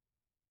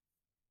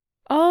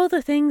All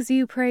the things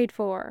you prayed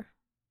for.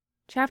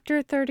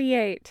 Chapter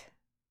 38.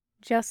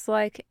 Just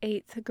like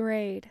 8th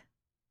grade.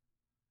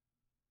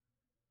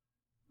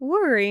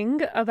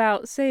 Worrying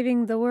about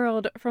saving the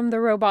world from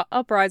the robot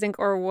uprising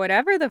or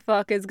whatever the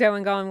fuck is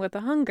going on with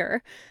the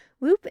hunger,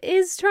 Loop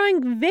is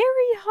trying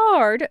very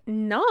hard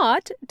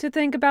not to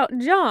think about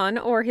John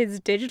or his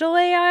digital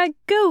AI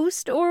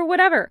ghost or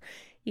whatever,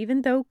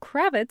 even though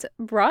Kravitz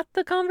brought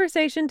the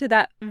conversation to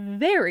that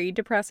very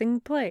depressing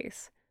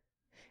place.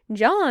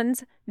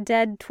 John's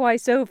dead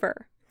twice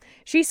over.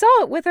 She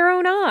saw it with her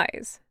own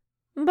eyes.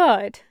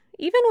 But,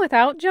 even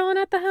without John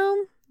at the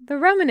helm, the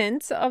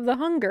remnants of the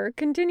hunger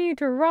continue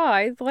to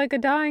writhe like a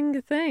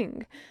dying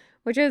thing,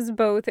 which is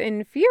both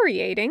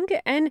infuriating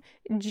and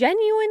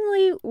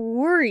genuinely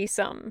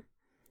worrisome.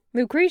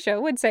 Lucretia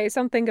would say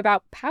something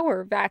about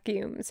power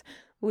vacuums,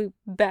 Loop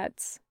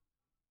bets.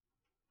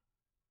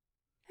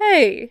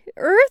 "Hey,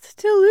 Earth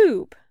to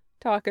Loop,"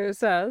 Taco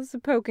says,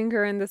 poking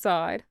her in the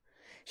side.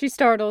 She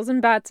startles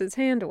and bats his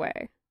hand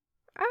away.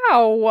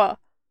 "Ow!"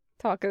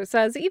 Taco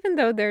says, even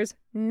though there's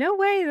no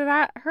way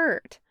that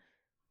hurt.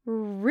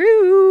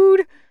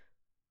 "Rude!"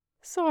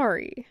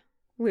 "Sorry,"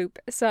 Loop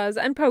says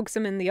and pokes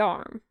him in the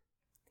arm.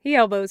 He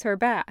elbows her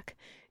back.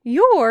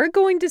 "You're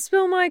going to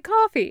spill my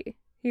coffee,"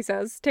 he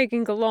says,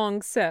 taking a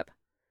long sip.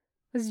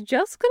 "Was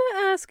just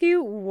gonna ask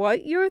you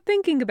what you're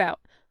thinking about.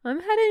 I'm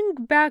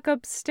heading back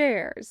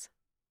upstairs."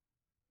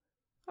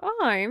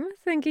 "I'm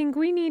thinking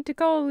we need to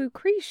call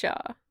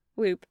Lucretia,"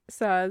 Loop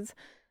says.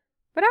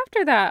 "But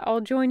after that,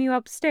 I'll join you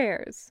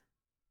upstairs."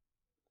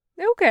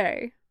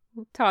 "Okay,"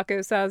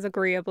 Taco says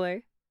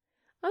agreeably.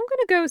 "I'm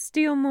gonna go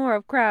steal more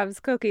of Crav's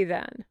cookie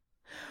then."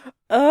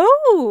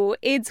 "Oh,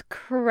 it's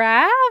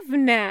Crav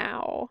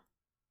now."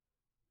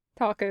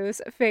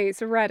 Taco's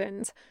face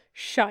reddens.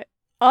 "Shut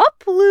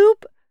up,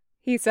 Loop,"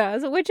 he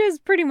says, which is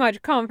pretty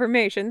much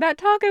confirmation that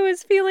Taco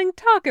is feeling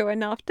taco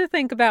enough to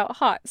think about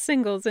hot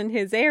singles in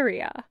his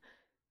area.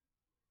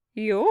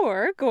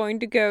 "You're going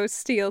to go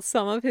steal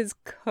some of his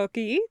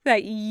cookie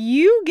that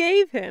you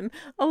gave him,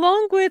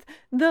 along with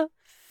the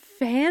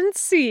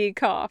fancy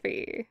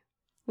coffee,"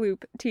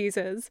 Loop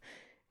teases.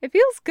 It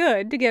feels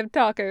good to give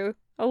Taco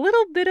a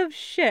little bit of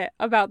shit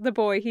about the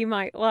boy he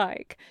might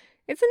like.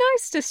 It's a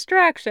nice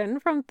distraction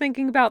from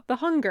thinking about the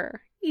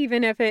hunger,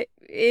 even if it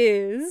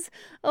is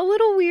a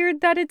little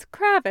weird that it's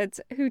Kravitz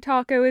who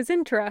Taco is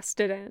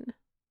interested in.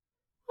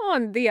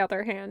 On the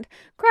other hand,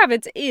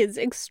 Kravitz is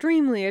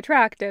extremely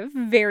attractive,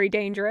 very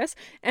dangerous,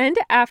 and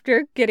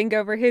after getting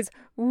over his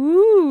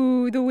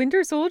 "Ooh, the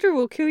Winter Soldier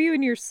will kill you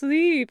in your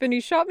sleep, and he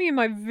shot me in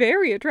my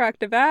very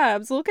attractive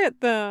abs, look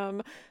at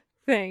them"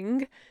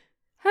 thing,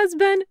 has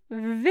been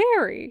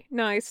very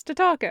nice to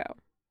Taco.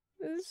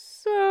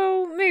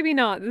 So maybe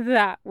not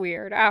that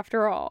weird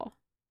after all.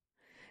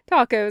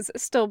 Taco's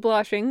still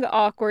blushing,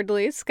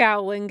 awkwardly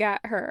scowling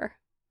at her.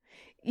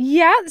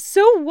 "Yeah,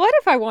 so what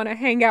if I want to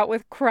hang out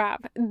with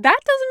Crab? That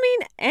doesn't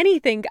mean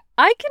anything.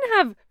 I can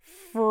have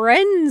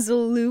friends,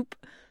 Loop."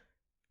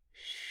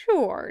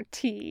 "Sure,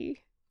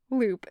 T,"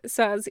 Loop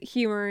says,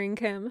 humoring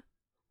him.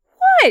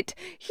 "What?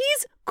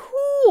 He's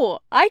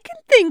cool. I can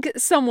think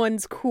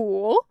someone's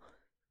cool."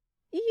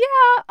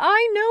 "Yeah,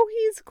 I know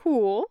he's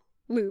cool,"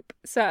 Loop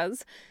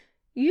says.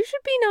 "You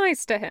should be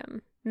nice to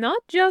him,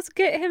 not just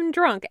get him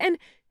drunk. And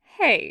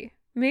hey,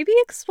 maybe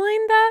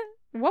explain that.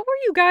 What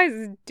were you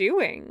guys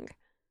doing?"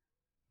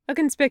 A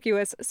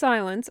conspicuous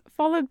silence,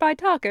 followed by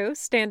Taco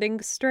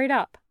standing straight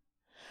up.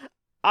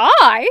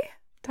 "I,"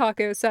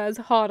 Taco says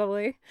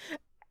haughtily,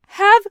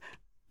 "have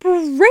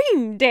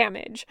brain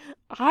damage.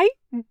 I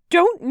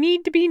don't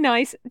need to be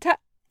nice to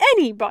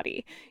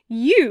anybody.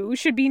 You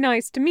should be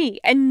nice to me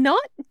and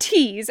not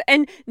tease,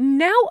 and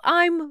now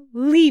I'm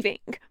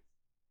leaving."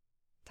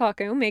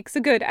 Taco makes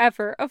a good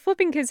effort of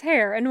flipping his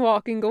hair and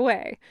walking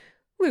away.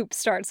 Loop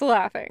starts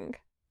laughing.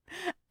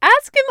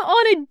 "Ask him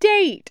on a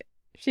date,"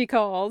 she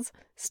calls,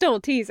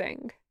 still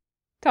teasing.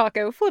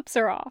 Taco flips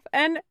her off,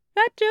 and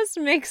that just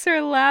makes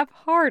her laugh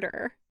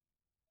harder.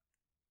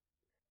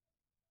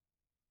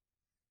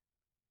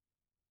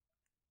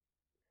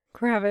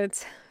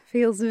 Kravitz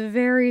feels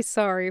very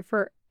sorry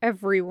for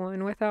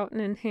everyone without an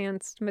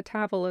enhanced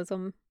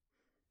metabolism.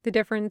 The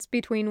difference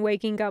between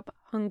waking up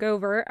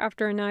hungover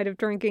after a night of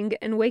drinking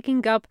and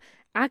waking up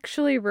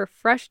actually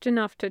refreshed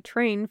enough to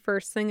train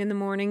first thing in the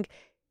morning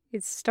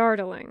is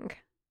startling.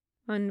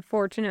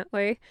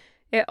 Unfortunately,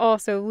 it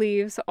also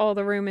leaves all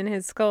the room in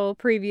his skull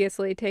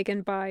previously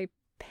taken by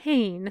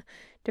pain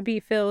to be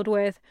filled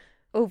with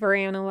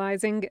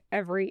overanalyzing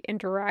every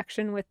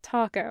interaction with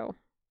Taco.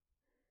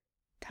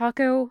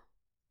 Taco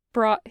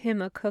brought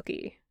him a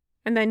cookie,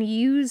 and then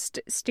used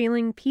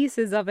stealing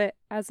pieces of it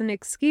as an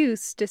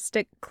excuse to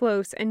stick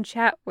close and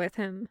chat with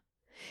him.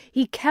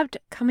 He kept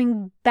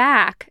coming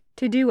back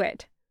to do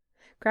it.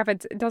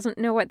 Kravitz doesn't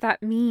know what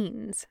that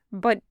means,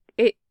 but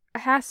it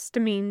has to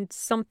mean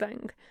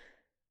something.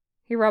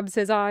 He rubs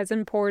his eyes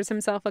and pours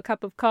himself a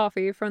cup of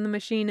coffee from the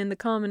machine in the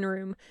common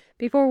room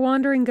before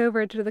wandering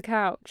over to the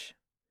couch.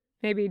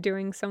 Maybe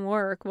doing some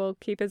work will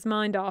keep his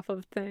mind off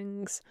of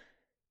things.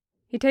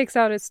 He takes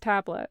out his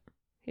tablet.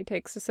 He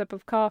takes a sip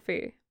of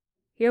coffee.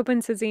 He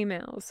opens his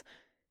emails.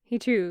 He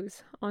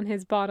chews on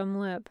his bottom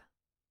lip.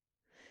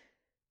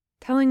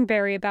 Telling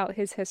Barry about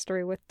his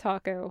history with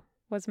Taco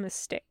was a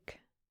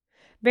mistake.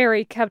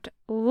 Barry kept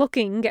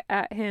looking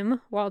at him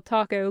while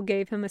Taco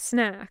gave him a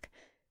snack.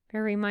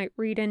 Barry might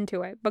read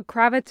into it, but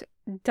Kravitz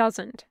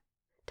doesn't.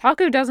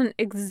 Taco doesn't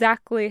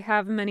exactly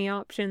have many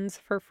options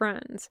for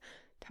friends.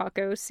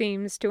 Taco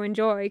seems to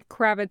enjoy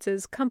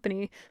Kravitz's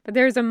company, but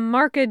there's a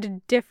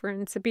marked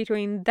difference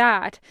between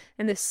that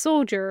and the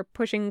soldier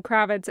pushing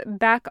Kravitz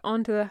back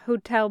onto the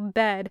hotel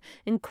bed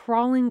and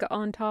crawling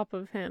on top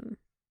of him.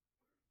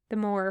 The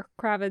more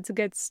Kravitz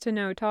gets to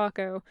know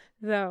Taco,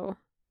 though,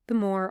 the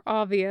more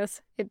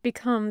obvious it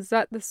becomes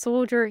that the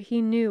soldier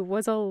he knew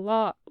was a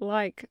lot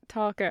like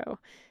Taco,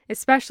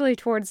 especially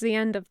towards the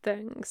end of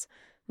things,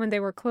 when they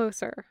were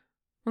closer.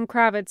 When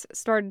Kravitz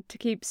started to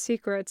keep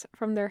secrets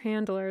from their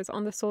handlers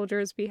on the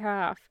soldier's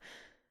behalf,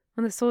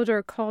 when the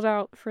soldier called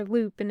out for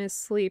Loop in his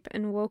sleep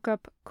and woke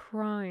up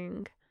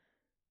crying.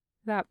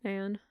 That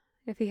man,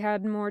 if he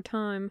had more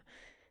time,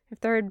 if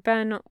there had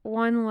been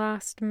one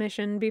last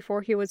mission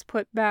before he was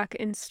put back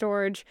in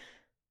storage,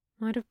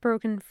 might have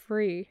broken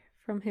free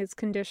from his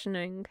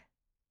conditioning.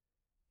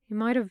 He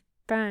might have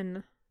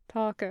been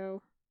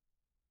Taco.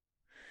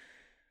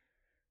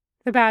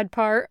 The bad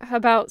part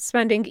about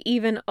spending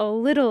even a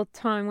little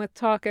time with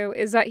Taco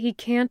is that he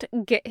can't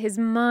get his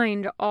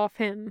mind off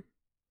him.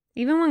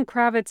 Even when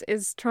Kravitz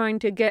is trying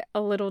to get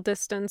a little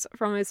distance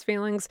from his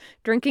feelings,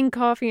 drinking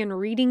coffee and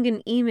reading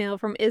an email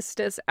from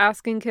Istis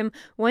asking him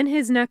when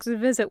his next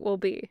visit will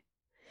be.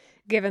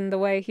 Given the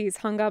way he's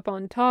hung up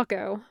on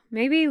Taco,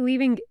 maybe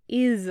leaving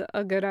is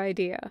a good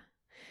idea.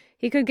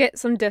 He could get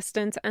some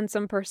distance and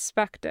some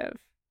perspective.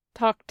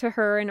 Talk to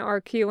her in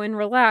RQ and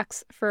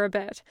relax for a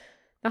bit.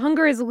 The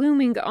hunger is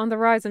looming on the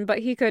horizon, but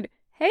he could...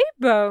 Hey,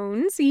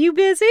 Bones, you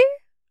busy?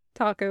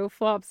 Taco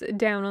flops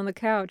down on the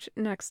couch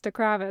next to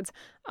Kravitz,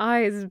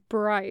 eyes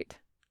bright.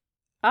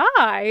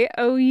 I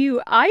owe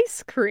you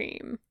ice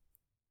cream.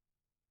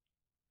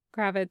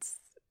 Kravitz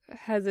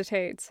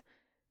hesitates,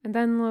 and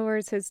then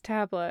lowers his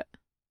tablet.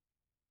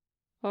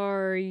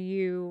 Are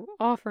you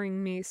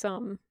offering me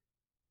some?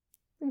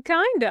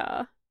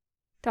 Kinda.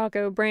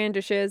 Taco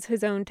brandishes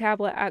his own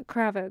tablet at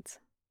Kravitz.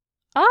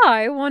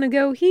 I want to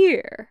go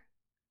here.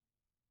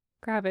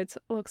 Kravitz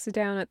looks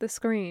down at the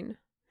screen.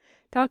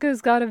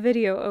 Taco's got a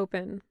video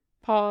open,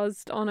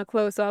 paused on a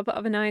close-up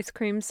of an ice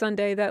cream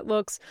sundae that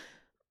looks,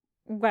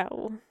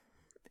 well,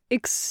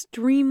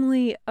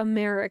 extremely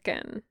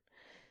American.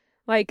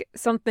 Like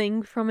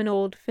something from an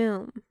old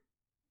film.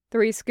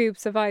 3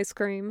 scoops of ice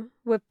cream,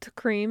 whipped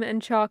cream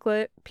and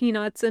chocolate,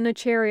 peanuts, and a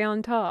cherry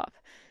on top.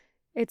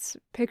 It's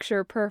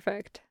picture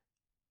perfect.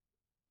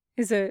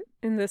 Is it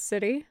in the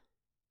city?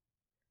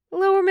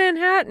 Lower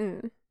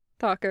Manhattan,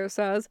 Taco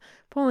says,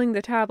 pulling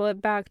the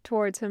tablet back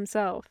towards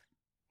himself.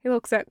 He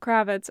looks at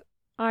Kravitz,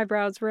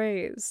 eyebrows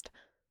raised.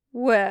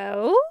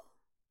 Well?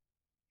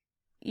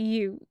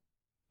 You...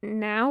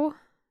 now?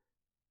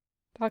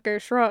 Taco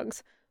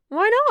shrugs.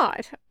 Why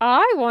not?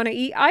 I want to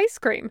eat ice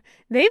cream.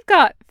 They've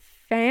got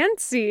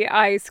fancy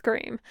ice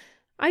cream.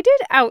 I did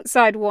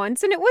outside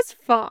once and it was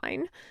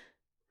fine.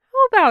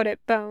 How about it,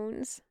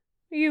 Bones?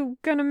 You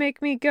gonna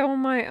make me go on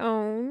my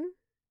own?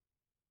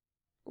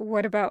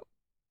 What about...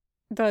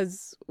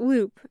 does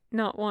Loop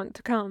not want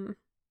to come?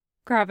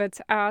 Kravitz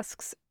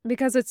asks,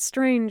 because it's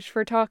strange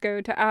for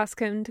Taco to ask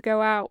him to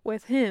go out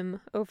with him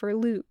over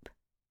Loop.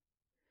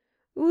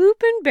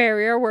 Loop and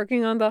Barry are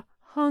working on the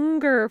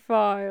Hunger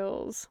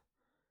Files,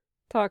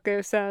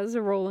 Taco says,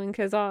 rolling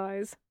his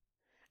eyes.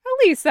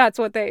 At least that's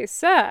what they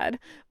said,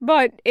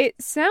 but it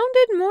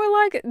sounded more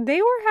like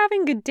they were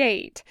having a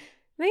date.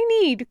 They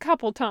need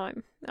couple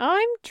time.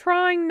 I'm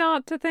trying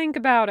not to think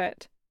about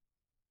it.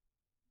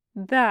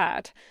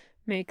 That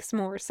makes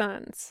more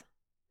sense.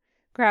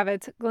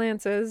 Kravitz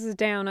glances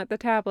down at the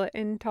tablet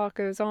in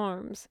Taco's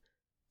arms.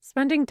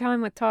 Spending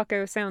time with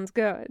Taco sounds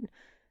good.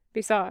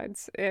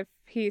 Besides, if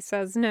he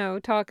says no,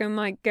 Taco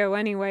might go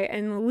anyway,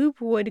 and Loop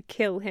would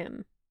kill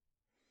him.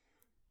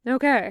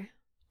 Okay,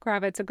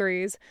 Kravitz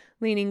agrees,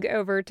 leaning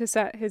over to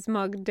set his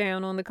mug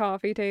down on the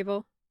coffee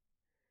table.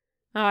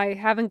 I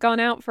haven't gone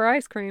out for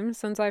ice cream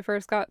since I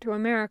first got to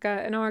America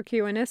and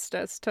RQ and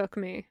Istis took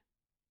me.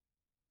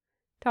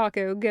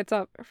 Taco gets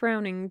up,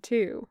 frowning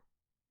too.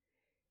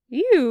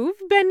 You've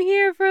been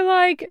here for,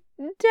 like,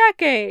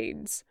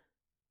 decades.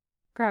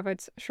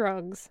 Kravitz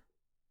shrugs.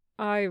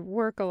 I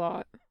work a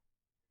lot.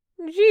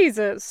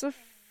 Jesus,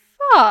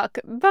 fuck,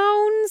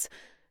 Bones,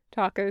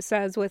 Taco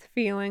says with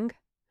feeling.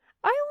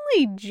 I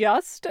only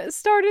just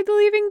started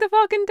leaving the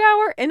fucking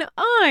tower, and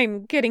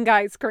I'm getting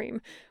ice cream.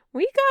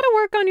 We gotta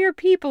work on your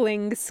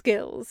peopling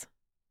skills.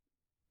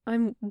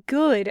 I'm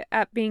good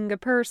at being a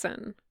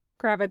person,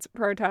 Kravitz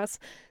protests,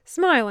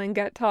 smiling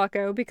at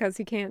Taco because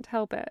he can't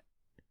help it.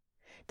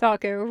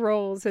 Taco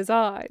rolls his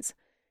eyes.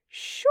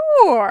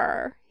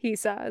 Sure, he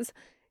says.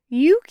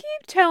 You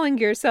keep telling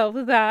yourself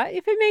that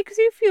if it makes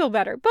you feel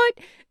better,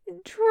 but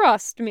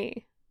trust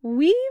me,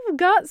 we've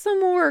got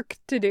some work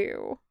to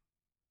do.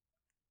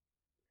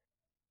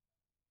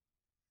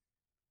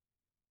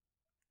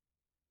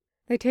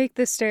 They take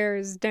the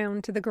stairs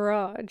down to the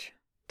garage.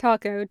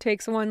 Taco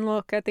takes one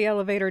look at the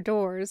elevator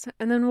doors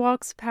and then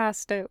walks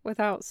past it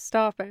without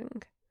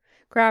stopping.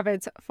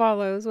 Kravitz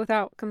follows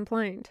without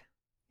complaint.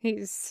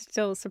 He's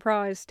still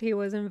surprised he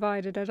was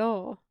invited at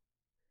all.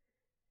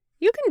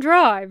 "You can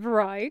drive,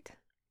 right?"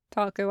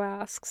 Taco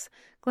asks,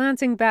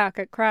 glancing back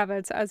at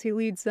Kravitz as he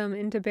leads them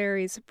into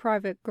Barry's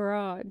private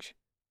garage.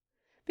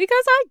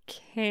 "Because I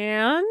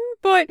can,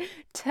 but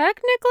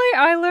technically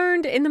I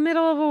learned in the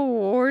middle of a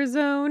war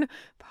zone,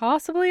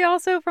 possibly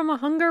also from a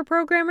hunger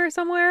programmer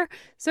somewhere,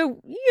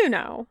 so,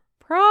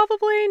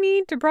 probably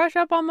need to brush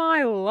up on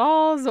my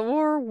laws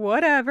or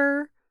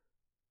whatever."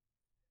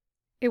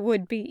 It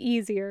would be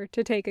easier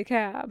to take a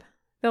cab.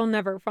 They'll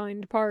never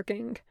find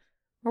parking.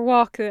 Or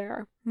walk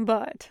there,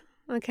 but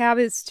a cab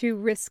is too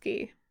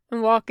risky,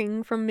 and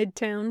walking from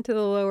Midtown to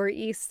the Lower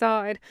East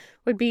Side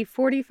would be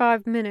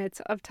 45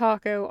 minutes of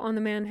Taco on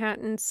the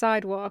Manhattan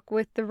sidewalk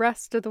with the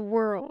rest of the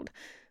world,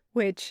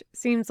 which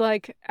seems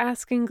like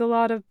asking a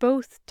lot of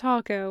both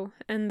Taco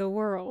and the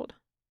world.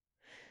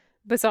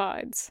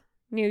 Besides,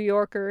 New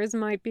Yorkers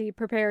might be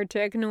prepared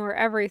to ignore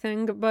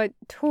everything, but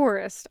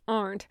tourists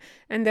aren't,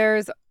 and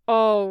there's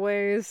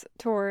always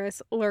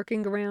tourists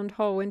lurking around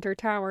Hallwinter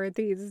Tower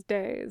these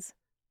days.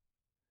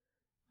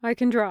 "I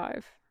can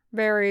drive.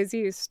 Barry's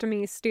used to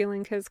me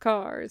stealing his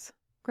cars,"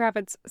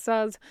 Kravitz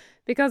says,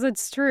 because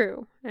it's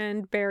true,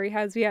 and Barry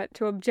has yet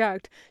to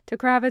object to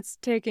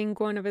Kravitz taking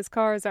one of his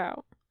cars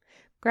out.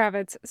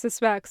 Kravitz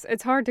suspects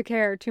it's hard to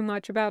care too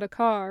much about a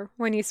car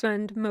when you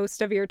spend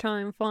most of your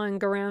time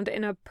flying around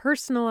in a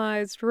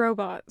personalized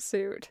robot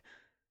suit.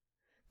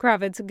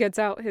 Kravitz gets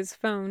out his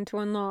phone to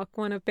unlock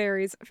one of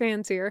Barry's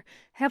fancier,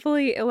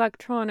 heavily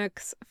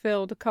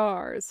electronics-filled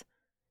cars.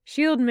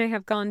 SHIELD may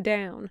have gone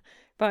down,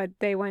 but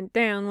they went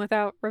down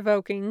without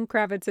revoking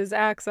Kravitz's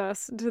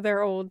access to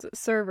their old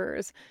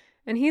servers,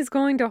 and he's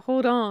going to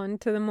hold on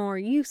to the more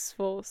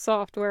useful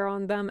software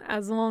on them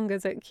as long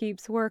as it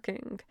keeps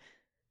working.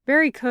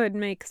 Barry could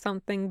make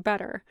something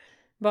better,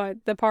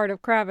 but the part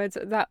of Kravitz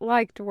that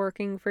liked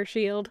working for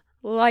SHIELD,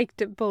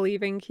 liked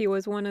believing he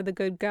was one of the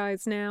good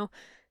guys now,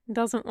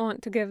 doesn't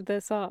want to give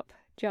this up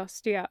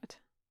just yet.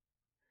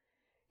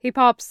 He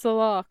pops the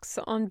locks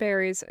on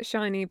Barry's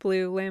shiny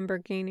blue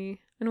Lamborghini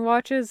and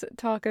watches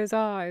Taco's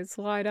eyes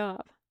light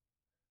up.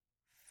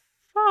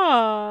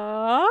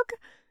 "Fuck,"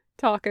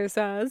 Taco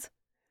says.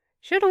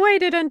 "Should've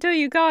waited until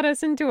you got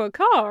us into a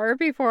car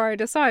before I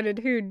decided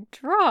who'd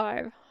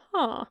drive,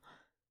 huh?"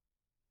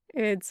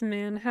 It's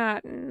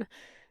Manhattan.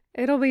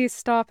 It'll be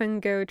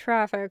stop-and-go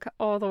traffic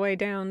all the way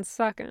down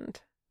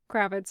 2nd.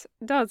 Kravitz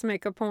does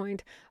make a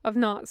point of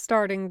not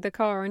starting the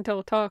car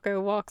until Taco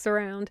walks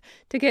around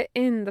to get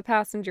in the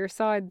passenger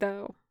side,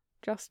 though,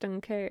 just in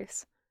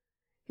case.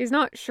 He's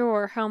not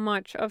sure how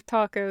much of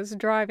Taco's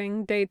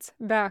driving dates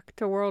back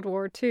to World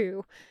War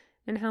II,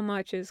 and how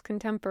much is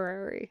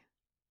contemporary.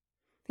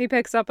 He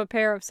picks up a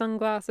pair of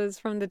sunglasses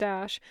from the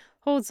dash,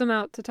 holds them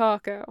out to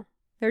Taco.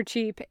 They're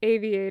cheap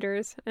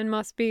aviators, and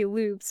must be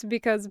loupes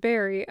because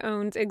Barry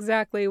owns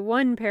exactly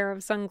one pair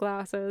of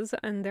sunglasses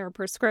and they're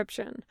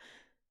prescription.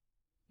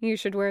 "You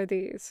should wear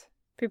these.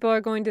 People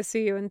are going to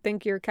see you and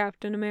think you're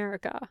Captain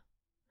America."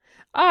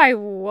 "I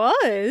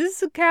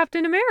was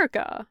Captain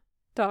America,"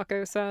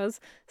 Taco says,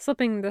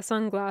 slipping the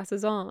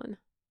sunglasses on.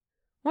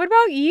 "What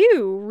about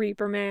you,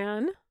 Reaper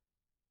Man?"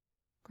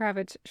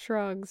 Kravitz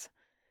shrugs.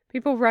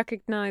 People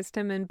recognized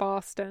him in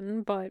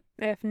Boston, but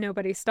if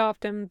nobody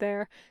stopped him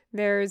there,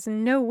 there's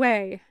no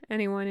way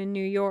anyone in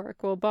New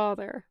York will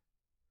bother.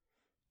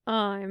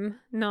 "I'm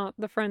not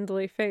the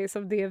friendly face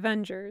of the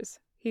Avengers,"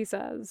 he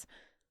says.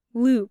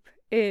 "Loup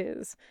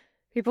is.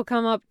 People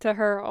come up to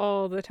her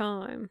all the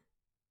time."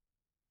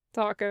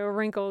 Taco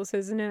wrinkles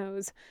his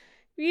nose.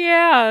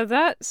 "Yeah,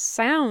 that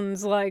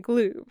sounds like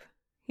Loup,"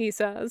 he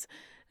says,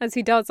 as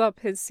he does up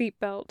his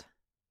seatbelt.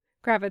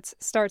 Kravitz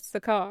starts the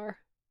car.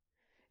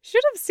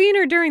 "Should have seen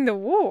her during the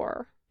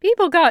war.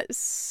 People got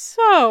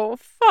so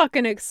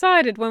fucking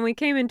excited when we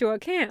came into a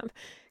camp.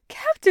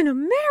 Captain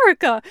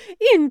America!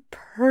 In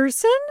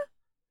person?"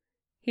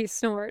 He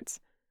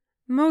snorts.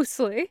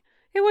 "Mostly.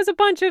 It was a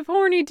bunch of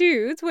horny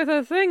dudes with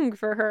a thing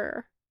for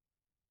her."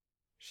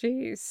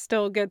 "She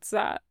still gets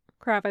that,"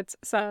 Kravitz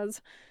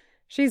says.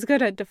 "She's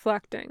good at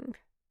deflecting."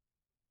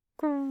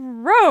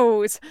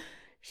 "Gross!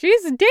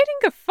 She's dating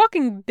a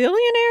fucking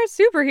billionaire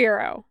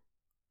superhero,"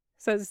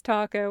 says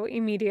Taco,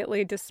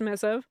 immediately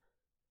dismissive.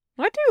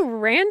 "What do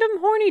random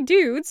horny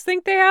dudes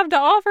think they have to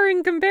offer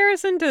in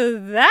comparison to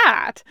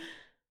that?"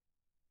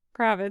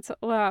 Kravitz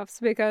laughs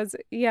because,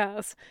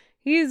 yes,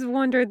 he's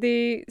wondered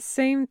the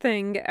same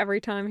thing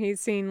every time he's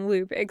seen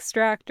Loup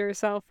extract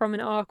herself from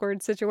an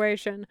awkward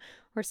situation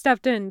or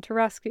stepped in to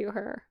rescue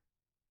her.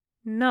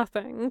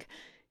 "Nothing,"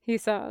 he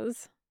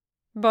says,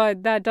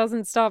 "but that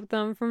doesn't stop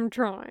them from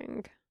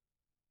trying."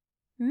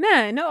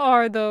 "Men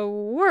are the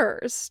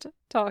worst,"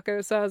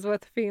 Taco says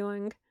with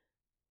feeling.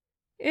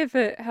 If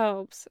it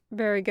helps,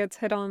 Barry gets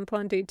hit on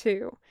plenty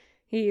too.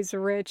 He's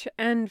rich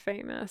and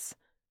famous.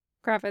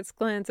 Kravitz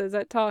glances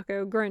at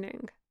Taco,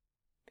 grinning.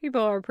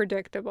 People are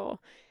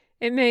predictable.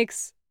 It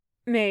makes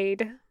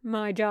made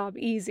my job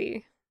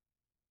easy.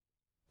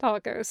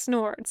 Taco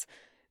snorts.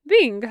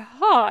 Being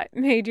hot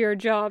made your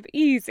job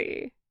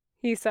easy,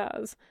 he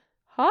says.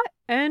 Hot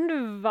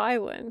and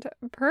violent.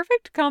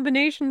 Perfect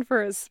combination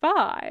for a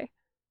spy.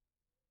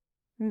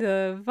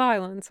 The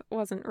violence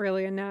wasn't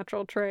really a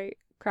natural trait,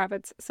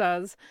 Kravitz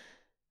says.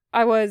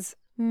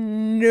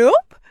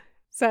 Nope,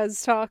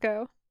 says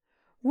Taco.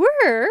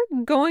 We're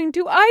going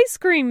to ice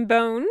cream,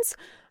 Bones.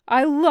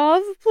 I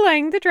love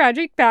playing the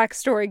tragic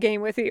backstory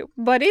game with you,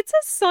 but it's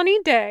a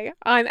sunny day.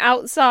 I'm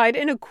outside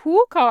in a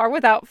cool car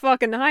without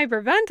fucking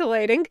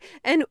hyperventilating,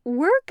 and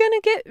we're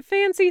gonna get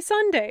fancy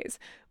sundaes.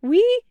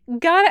 We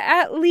gotta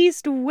at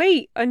least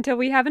wait until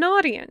we have an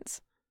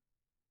audience.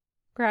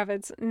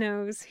 Kravitz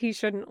knows he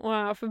shouldn't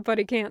laugh, but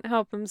he can't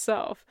help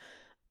himself.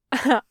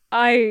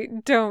 I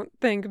don't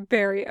think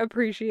Barry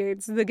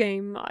appreciates the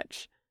game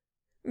much.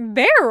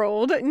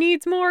 Barold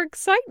needs more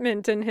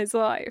excitement in his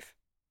life,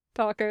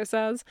 Taco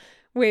says,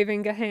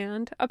 waving a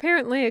hand,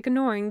 apparently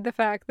ignoring the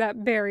fact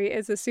that Barry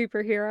is a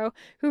superhero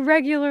who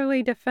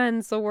regularly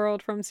defends the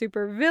world from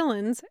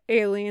supervillains,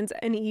 aliens,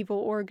 and evil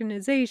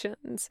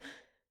organizations.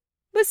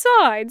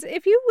 Besides,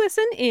 if you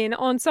listen in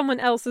on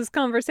someone else's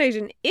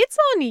conversation, it's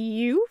on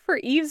you for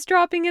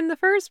eavesdropping in the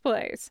first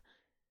place.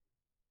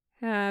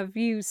 Have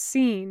you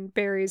seen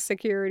Barry's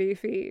security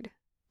feed?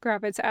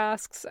 Kravitz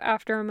asks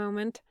after a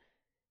moment.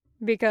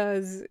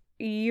 Because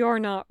you're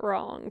not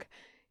wrong.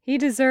 He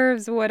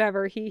deserves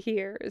whatever he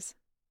hears.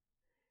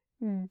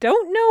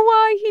 Don't know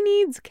why he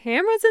needs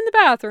cameras in the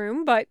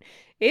bathroom, but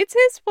it's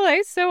his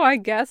place, so I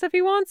guess if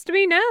he wants to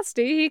be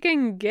nasty, he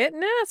can get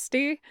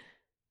nasty.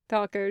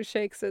 Taco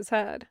shakes his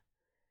head.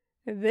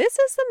 This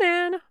is the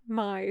man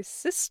my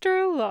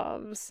sister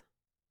loves.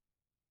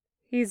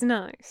 He's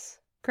nice,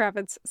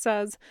 Kravitz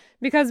says,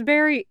 because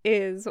Barry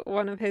is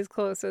one of his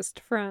closest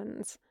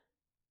friends.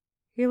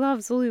 He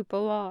loves Loop a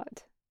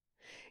lot.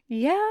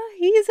 Yeah,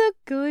 he's a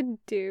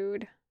good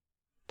dude.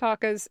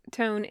 Taco's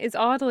tone is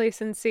oddly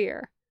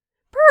sincere.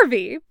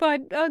 Pervy,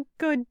 but a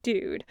good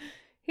dude.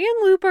 He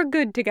and Loop are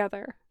good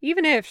together,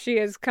 even if she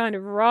is kind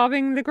of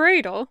robbing the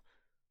cradle.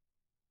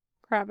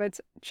 Kravitz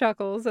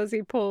chuckles as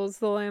he pulls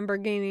the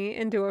Lamborghini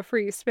into a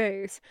free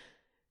space.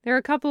 They're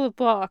a couple of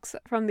blocks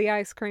from the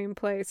ice cream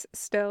place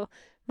still,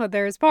 but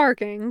there's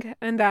parking,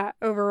 and that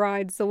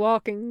overrides the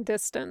walking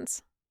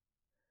distance.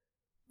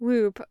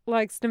 Loop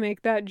likes to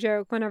make that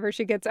joke whenever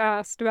she gets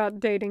asked about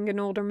dating an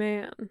older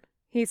man,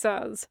 he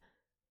says.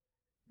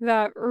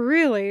 That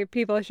really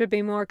people should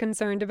be more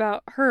concerned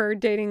about her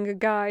dating a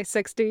guy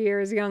 60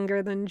 years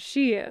younger than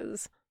she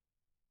is.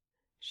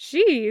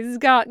 She's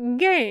got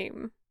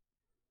game.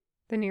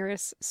 The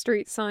nearest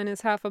street sign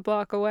is half a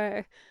block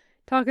away.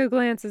 Taco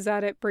glances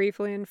at it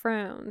briefly and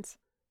frowns.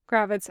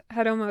 Kravitz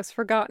had almost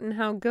forgotten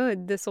how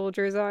good the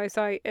soldier's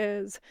eyesight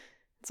is.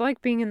 It's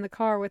like being in the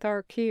car with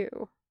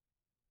RQ.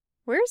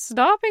 We're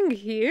stopping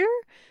here?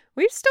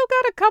 We've still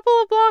got a couple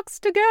of blocks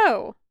to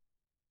go.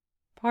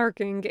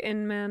 Parking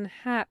in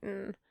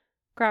Manhattan,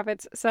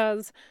 Kravitz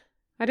says.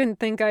 I didn't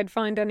think I'd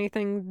find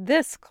anything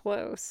this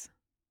close.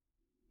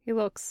 He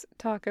looks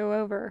Taco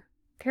over,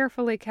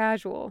 carefully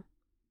casual.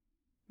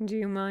 Do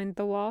you mind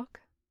the walk?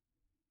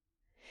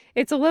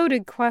 It's a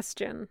loaded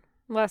question.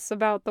 Less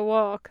about the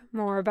walk,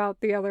 more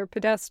about the other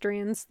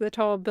pedestrians, the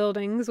tall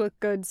buildings with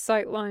good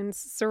sightlines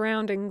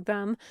surrounding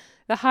them,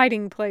 the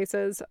hiding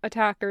places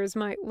attackers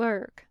might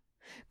lurk.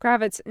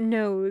 Kravitz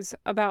knows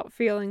about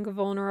feeling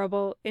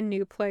vulnerable in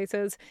new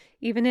places,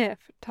 even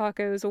if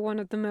Taco's one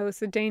of the most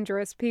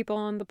dangerous people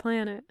on the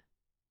planet.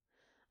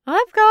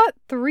 I've got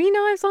 3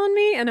 knives on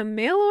me and a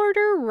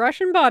mail-order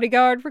Russian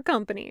bodyguard for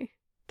company,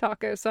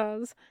 Taco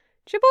says.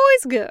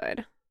 Chaboy's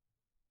good.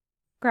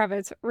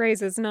 Kravitz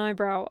raises an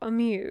eyebrow,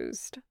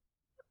 amused.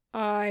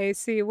 I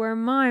see where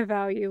my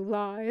value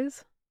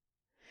lies.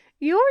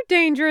 You're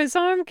dangerous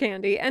arm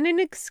candy and an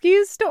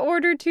excuse to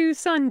order 2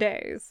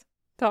 sundaes,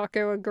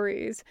 Taco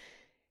agrees.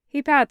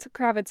 He pats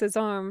Kravitz's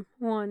arm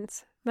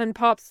once, then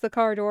pops the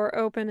car door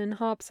open and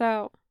hops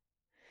out.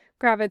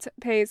 Kravitz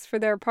pays for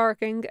their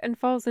parking and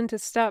falls into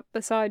step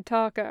beside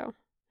Taco.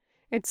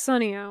 It's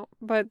sunny out,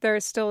 but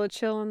there's still a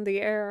chill in the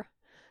air.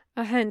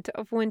 A hint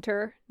of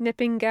winter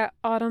nipping at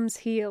autumn's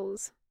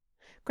heels.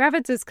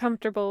 Kravitz is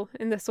comfortable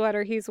in the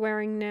sweater he's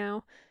wearing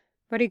now,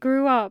 but he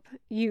grew up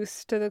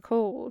used to the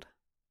cold.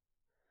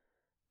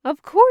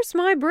 Of course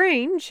my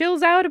brain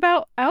chills out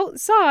about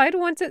outside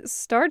once it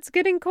starts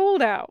getting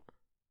cold out.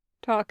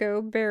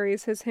 Taco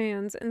buries his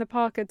hands in the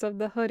pockets of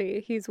the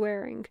hoodie he's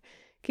wearing,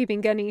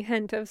 keeping any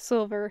hint of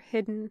silver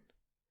hidden.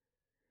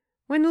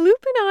 When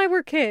Loop and I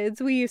were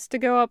kids, we used to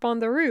go up on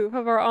the roof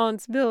of our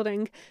aunt's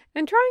building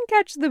and try and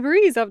catch the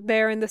breeze up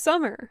there in the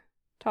summer,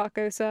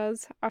 Taco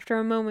says, after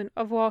a moment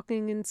of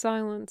walking in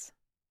silence.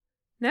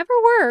 Never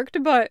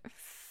worked, but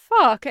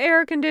fuck,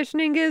 air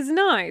conditioning is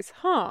nice,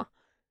 huh?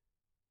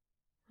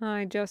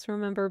 I just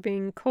remember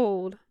being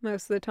cold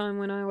most of the time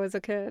when I was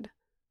a kid,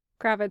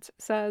 Kravitz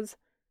says.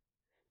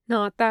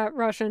 Not that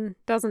Russian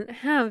doesn't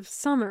have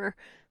summer,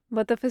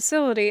 but the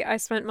facility I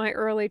spent my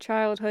early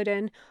childhood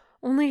in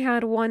only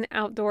had one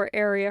outdoor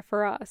area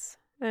for us,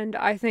 and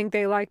I think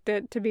they liked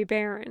it to be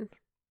barren.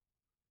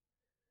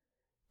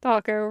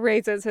 Taco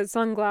raises his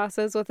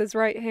sunglasses with his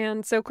right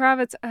hand so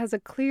Kravitz has a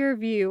clear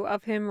view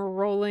of him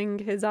rolling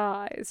his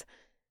eyes.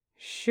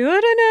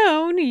 Shoulda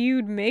known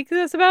you'd make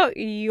this about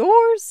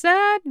your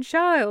sad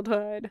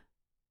childhood.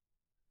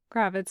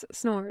 Kravitz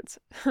snorts.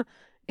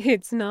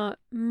 It's not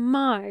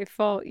my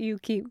fault you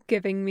keep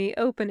giving me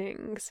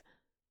openings.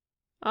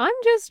 I'm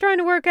just trying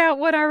to work out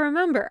what I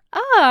remember.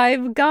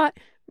 I've got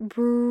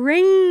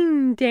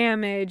brain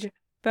damage,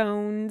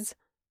 Bones.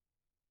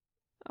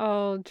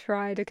 I'll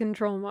try to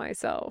control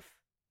myself,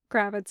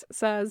 Kravitz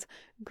says,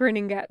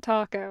 grinning at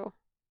Taco.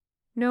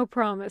 No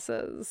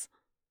promises.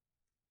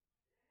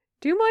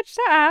 Too much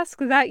to ask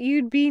that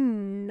you'd be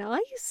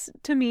nice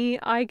to me,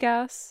 I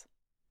guess,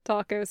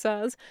 Taco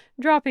says,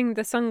 dropping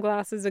the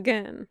sunglasses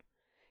again.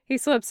 He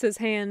slips his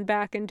hand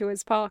back into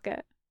his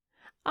pocket.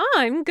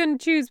 I'm gonna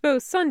choose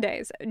both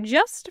Sundays,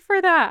 just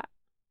for that.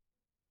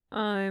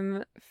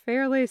 I'm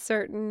fairly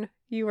certain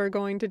you are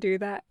going to do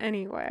that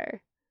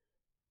anyway.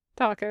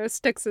 Taco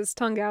sticks his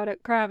tongue out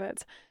at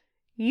Kravitz.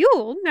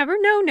 You'll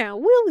never know now,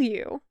 will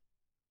you?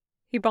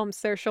 He bumps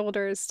their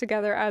shoulders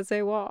together as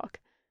they walk.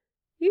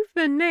 You've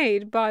been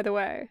made, by the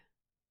way.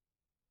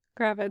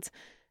 Kravitz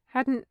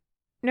hadn't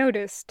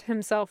noticed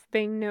himself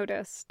being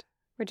noticed,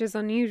 which is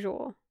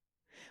unusual.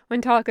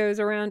 When Taco's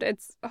around,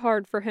 it's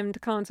hard for him to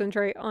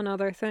concentrate on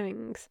other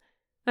things.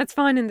 That's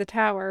fine in the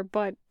tower,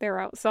 but they're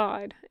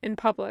outside, in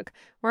public,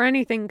 where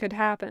anything could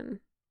happen.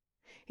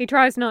 He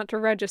tries not to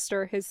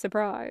register his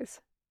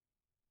surprise.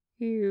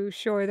 You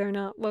sure they're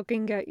not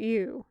looking at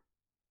you?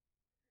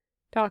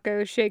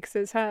 Taco shakes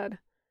his head.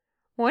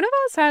 One of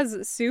us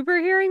has super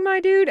hearing,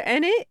 my dude,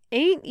 and it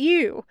ain't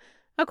you.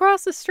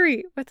 Across the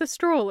street with the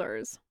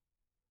strollers.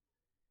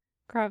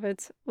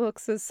 Kravitz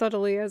looks as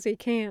subtly as he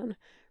can,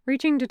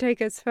 reaching to take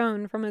his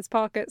phone from his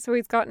pocket so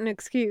he's got an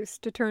excuse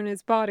to turn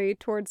his body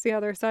towards the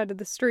other side of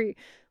the street,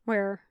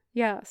 where,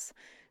 yes,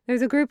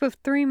 there's a group of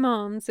 3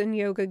 moms in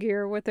yoga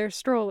gear with their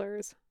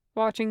strollers,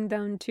 watching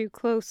them too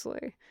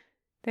closely.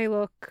 They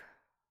look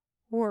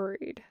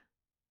worried.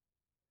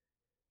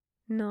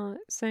 Not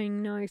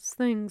saying nice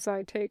things,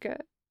 I take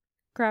it,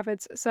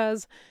 Kravitz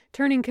says,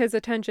 turning his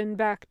attention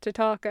back to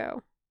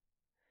Taco.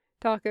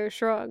 Taco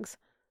shrugs.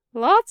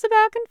 Lots of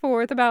back and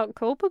forth about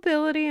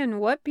culpability and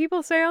what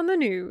people say on the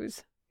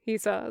news, he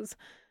says.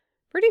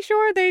 Pretty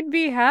sure they'd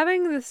be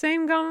having the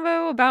same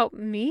convo about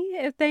me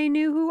if they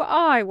knew who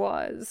I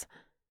was.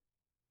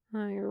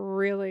 I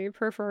really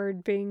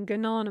preferred being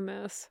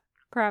anonymous,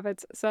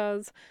 Kravitz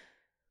says.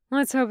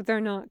 Let's hope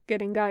they're not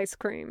getting ice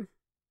cream.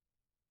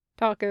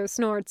 Taco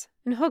snorts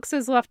and hooks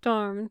his left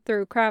arm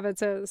through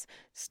Kravitz's,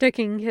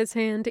 sticking his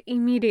hand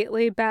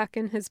immediately back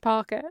in his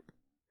pocket.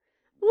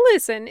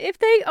 Listen, if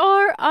they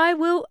are, I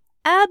will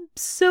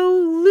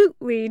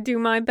absolutely do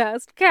my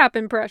best Cap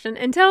impression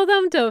and tell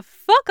them to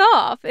fuck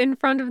off in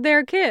front of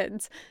their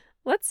kids.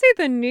 Let's see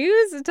the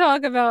news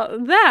talk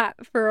about that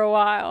for a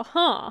while,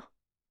 huh?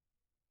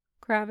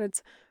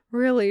 Kravitz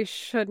really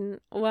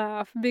shouldn't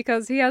laugh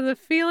because he has a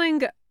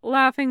feeling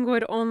laughing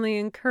would only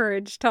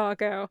encourage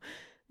Taco.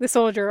 The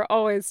soldier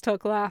always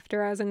took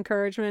laughter as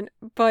encouragement,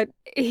 but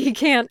he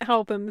can't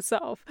help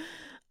himself.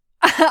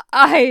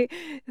 I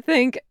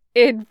think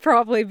it'd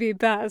probably be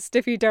best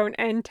if you don't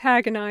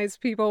antagonize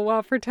people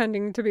while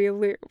pretending to be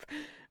Loop.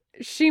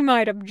 She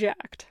might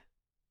object.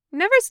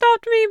 Never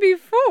stopped me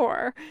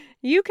before.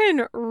 You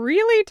can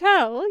really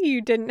tell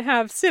you didn't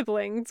have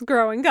siblings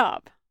growing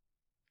up.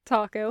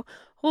 Taco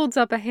holds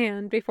up a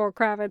hand before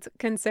Kravitz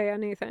can say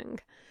anything.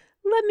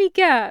 Let me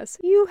guess,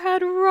 you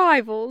had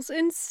rivals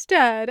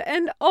instead,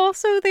 and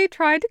also they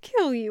tried to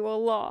kill you a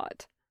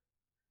lot.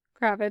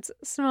 Kravitz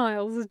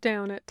smiles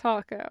down at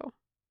Taco.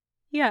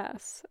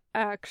 Yes,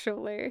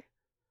 actually.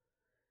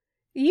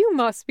 You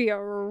must be a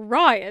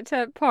riot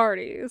at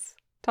parties,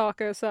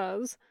 Taco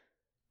says.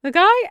 The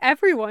guy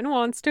everyone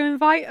wants to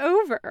invite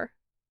over.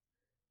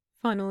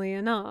 Funnily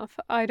enough,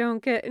 I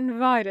don't get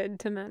invited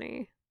to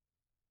many.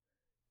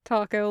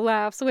 Taco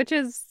laughs, which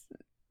is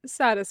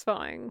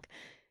satisfying.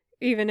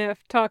 Even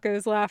if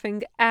Taco's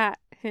laughing at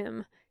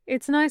him,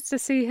 it's nice to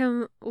see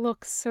him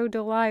look so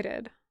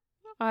delighted.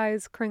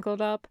 Eyes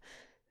crinkled up,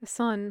 the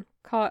sun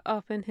caught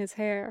up in his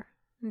hair,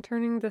 and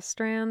turning the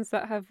strands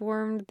that have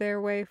wormed their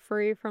way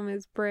free from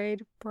his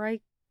braid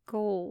bright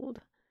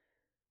gold.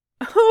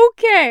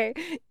 Okay,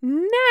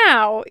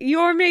 now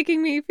you're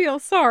making me feel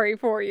sorry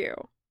for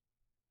you.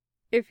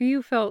 If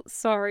you felt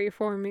sorry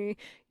for me,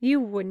 you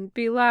wouldn't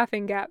be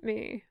laughing at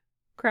me,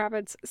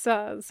 Kravitz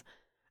says.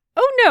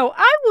 Oh no,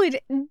 I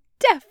would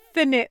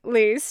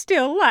definitely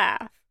still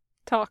laugh,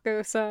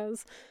 Taco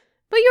says.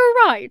 But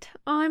you're right,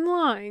 I'm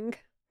lying.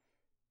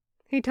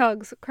 He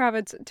tugs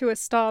Kravitz to a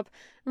stop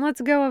and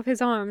lets go of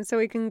his arm so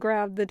he can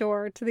grab the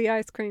door to the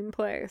ice cream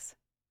place.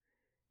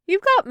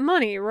 You've got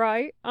money,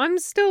 right? I'm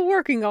still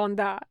working on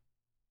that.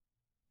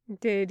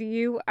 Did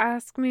you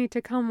ask me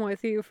to come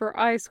with you for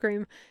ice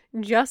cream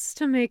just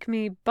to make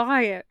me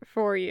buy it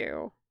for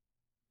you?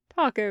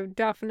 Taco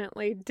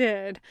definitely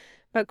did,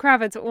 but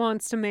Kravitz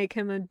wants to make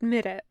him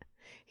admit it.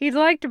 He'd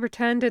like to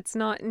pretend it's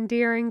not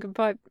endearing,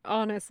 but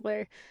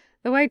honestly,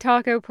 the way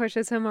Taco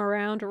pushes him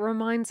around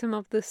reminds him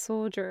of the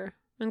soldier,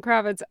 and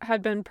Kravitz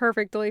had been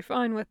perfectly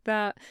fine with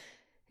that.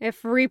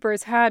 If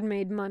Reapers had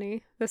made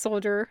money, the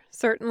soldier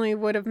certainly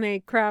would have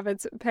made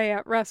Kravitz pay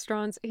at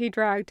restaurants he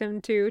dragged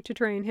him to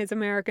train his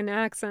American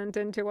accent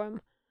into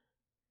him.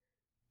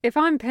 If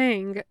I'm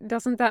paying,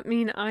 doesn't that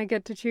mean I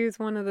get to choose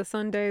one of the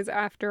Sundays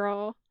after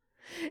all?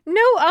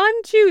 No, I'm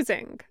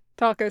choosing,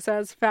 Taco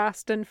says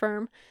fast and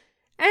firm.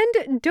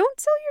 And don't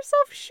sell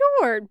yourself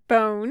short,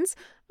 Bones.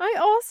 I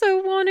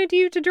also wanted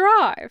you to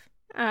drive.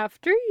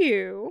 After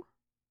you.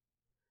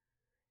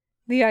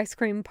 The ice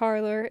cream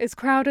parlor is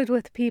crowded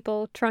with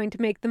people trying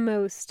to make the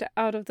most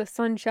out of the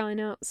sunshine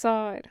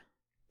outside.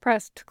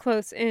 Pressed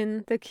close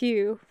in the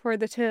queue for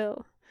the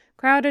till,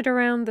 crowded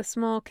around the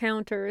small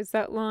counters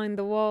that line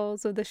the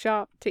walls of the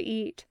shop to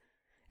eat.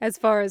 As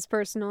far as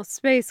personal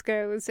space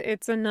goes,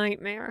 it's a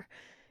nightmare.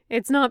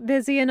 It's not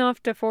busy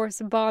enough to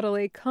force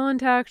bodily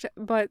contact,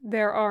 but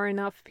there are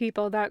enough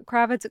people that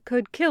Kravitz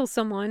could kill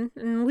someone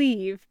and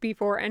leave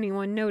before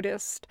anyone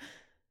noticed.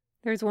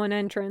 There's one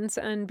entrance,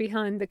 and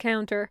behind the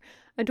counter,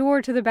 a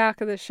door to the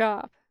back of the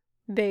shop.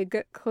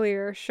 Big,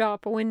 clear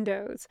shop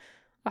windows.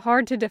 A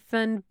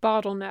hard-to-defend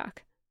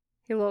bottleneck.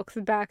 He looks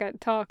back at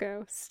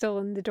Taco, still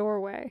in the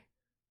doorway.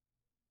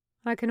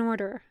 I can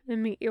order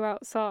and meet you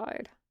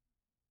outside.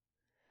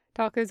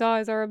 Taco's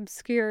eyes are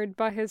obscured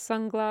by his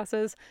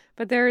sunglasses,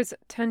 but there's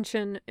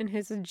tension in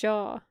his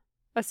jaw,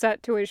 a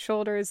set to his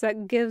shoulders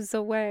that gives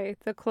away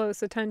the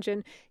close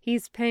attention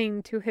he's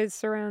paying to his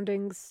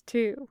surroundings,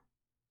 too.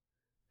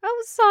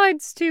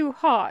 Outside's too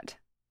hot,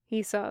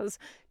 he says,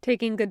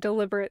 taking a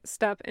deliberate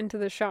step into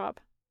the shop.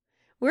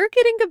 We're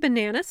getting a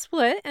banana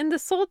split and the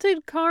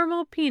salted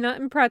caramel peanut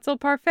and pretzel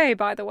parfait,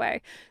 by the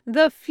way.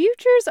 The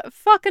future's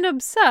fucking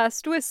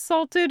obsessed with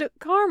salted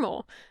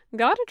caramel.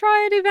 Gotta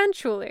try it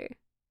eventually.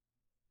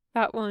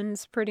 That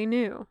one's pretty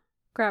new,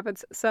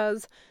 Kravitz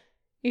says.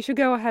 You should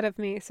go ahead of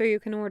me so you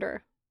can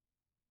order.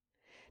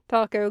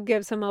 Taco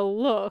gives him a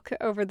look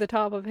over the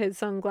top of his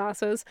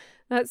sunglasses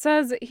that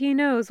says he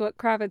knows what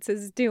Kravitz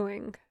is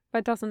doing,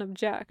 but doesn't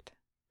object.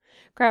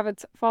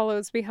 Kravitz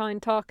follows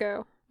behind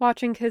Taco,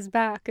 watching his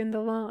back in the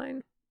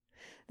line.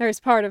 There's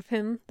part of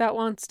him that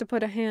wants to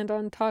put a hand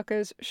on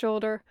Taco's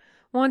shoulder,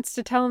 wants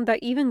to tell him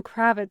that even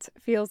Kravitz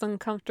feels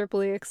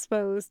uncomfortably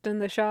exposed in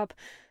the shop,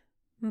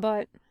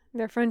 but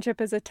their friendship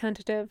is a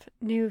tentative,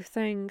 new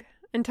thing,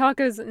 and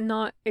Taco's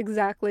not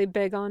exactly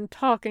big on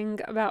talking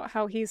about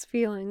how he's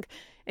feeling,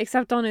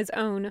 except on his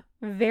own,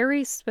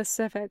 very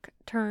specific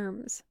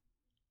terms.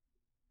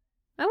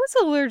 I was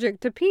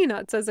allergic to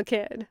peanuts as a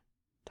kid,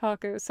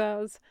 Taco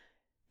says,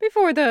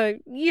 before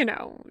the,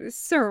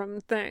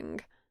 serum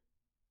thing.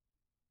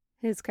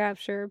 His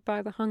capture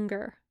by the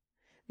hunger,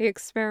 the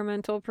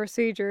experimental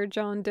procedure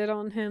John did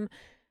on him.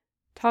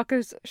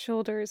 Taco's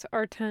shoulders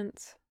are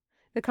tense.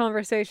 The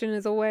conversation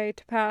is a way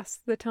to pass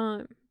the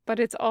time, but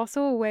it's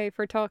also a way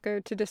for Taco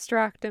to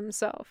distract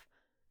himself.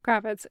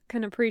 Kravitz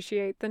can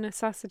appreciate the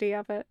necessity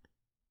of it.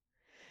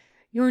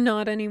 You're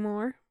not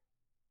anymore.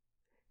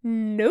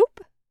 Nope,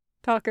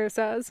 Taco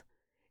says.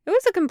 It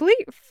was a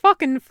complete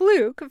fucking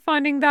fluke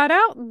finding that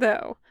out,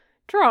 though.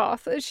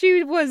 Troth,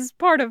 she was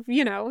part of,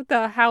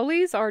 the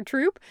Howleys, our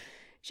troop.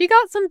 She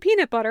got some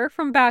peanut butter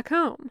from back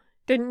home.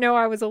 Didn't know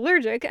I was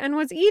allergic and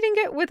was eating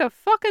it with a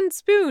fucking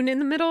spoon in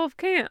the middle of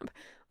camp.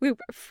 Loop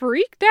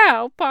freaked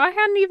out, but I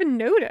hadn't even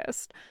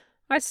noticed.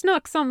 I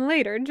snuck some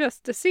later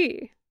just to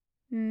see.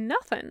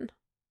 Nothing.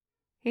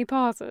 He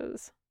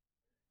pauses.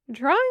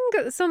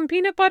 Trying some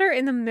peanut butter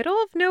in the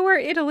middle of nowhere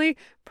Italy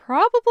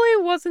probably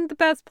wasn't the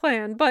best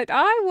plan, but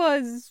I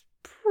was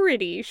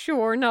pretty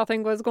sure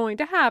nothing was going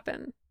to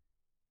happen.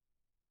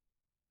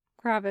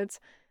 Kravitz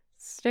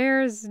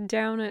stares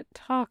down at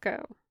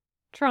Taco,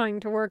 trying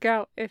to work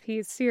out if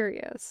he's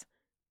serious.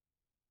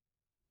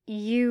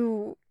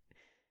 You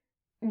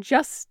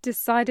just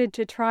decided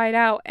to try it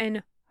out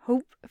and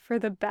hope for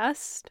the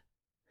best?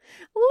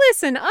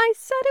 Listen, I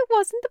said it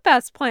wasn't the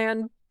best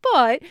plan,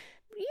 but,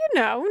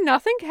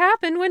 nothing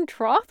happened when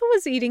Troth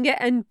was eating it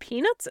and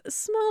peanuts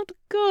smelled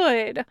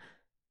good.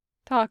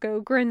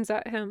 Taco grins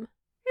at him.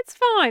 It's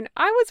fine,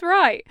 I was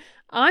right.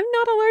 I'm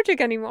not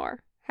allergic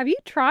anymore. Have you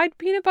tried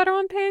peanut butter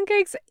on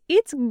pancakes?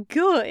 It's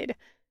good.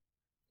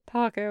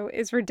 Taco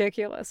is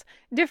ridiculous.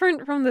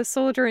 Different from the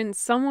soldier in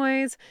some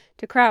ways,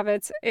 to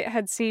Kravitz it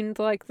had seemed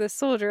like the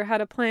soldier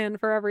had a plan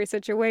for every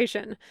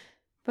situation,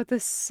 but the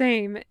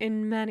same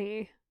in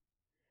many.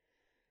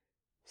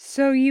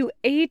 So you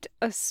ate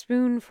a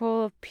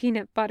spoonful of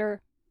peanut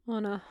butter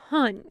on a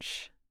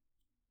hunch.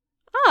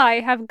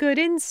 I have good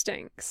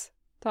instincts,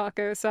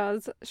 Taco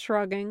says,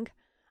 shrugging.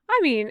 I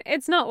mean,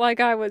 it's not like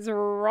I was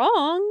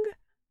wrong.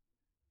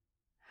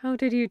 How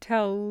did you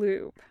tell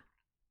Loop?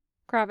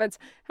 Kravitz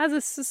has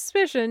a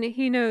suspicion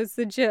he knows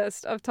the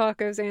gist of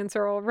Taco's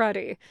answer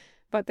already,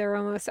 but they're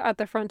almost at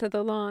the front of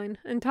the line,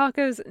 and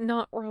Taco's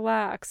not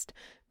relaxed,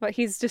 but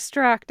he's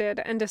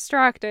distracted, and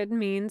distracted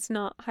means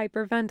not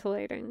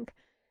hyperventilating.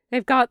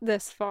 They've got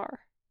this far.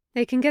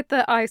 They can get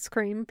the ice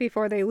cream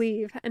before they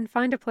leave and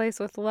find a place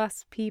with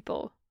less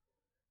people.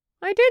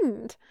 I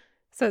didn't,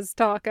 says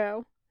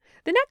Taco.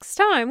 The next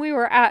time we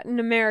were at an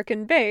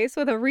American base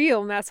with a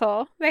real mess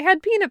hall, they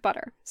had peanut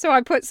butter, so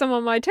I put some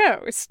on my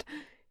toast.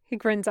 He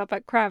grins up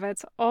at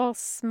Kravitz, all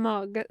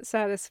smug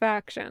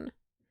satisfaction.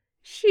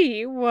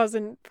 She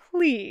wasn't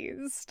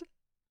pleased.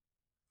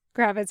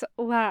 Kravitz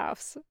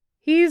laughs.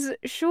 He's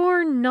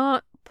sure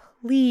not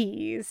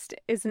pleased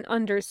is an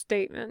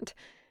understatement,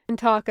 and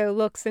Taco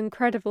looks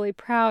incredibly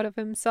proud of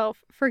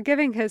himself for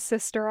giving his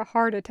sister a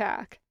heart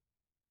attack.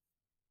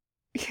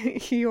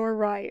 You're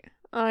right.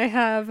 I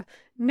have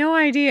no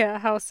idea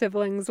how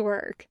siblings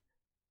work.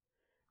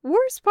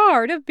 Worst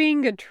part of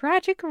being a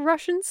tragic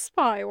Russian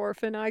spy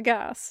orphan, I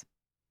guess,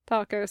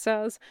 Taco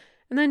says,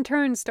 and then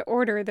turns to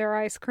order their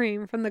ice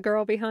cream from the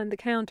girl behind the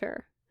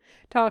counter.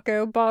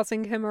 Taco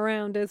bossing him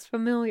around is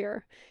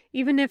familiar,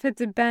 even if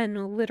it's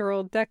been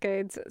literal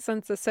decades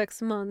since the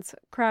 6 months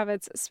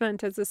Kravitz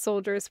spent as a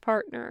soldier's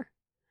partner.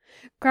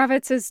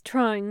 Kravitz is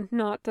trying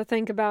not to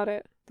think about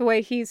it, the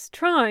way he's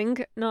trying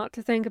not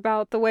to think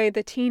about the way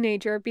the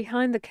teenager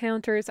behind the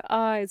counter's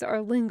eyes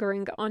are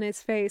lingering on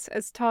his face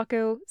as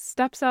Taco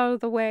steps out of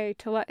the way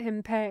to let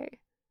him pay.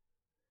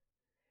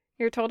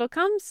 Your total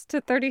comes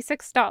to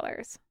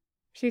 $36,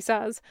 she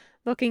says,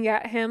 looking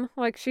at him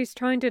like she's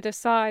trying to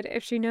decide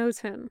if she knows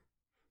him.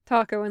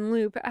 Taco and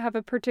Loop have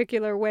a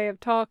particular way of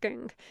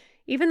talking.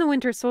 Even the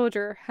Winter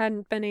Soldier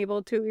hadn't been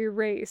able to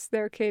erase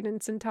their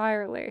cadence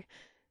entirely.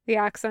 The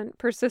accent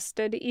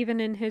persisted even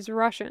in his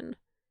Russian.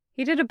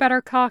 He did a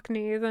better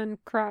Cockney than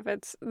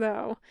Kravitz,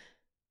 though.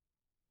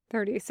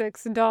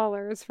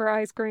 $36 for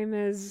ice cream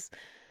is...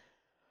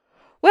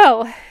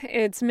 well,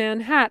 it's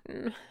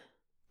Manhattan.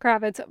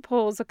 Kravitz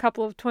pulls a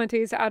couple of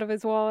 20s out of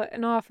his wallet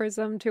and offers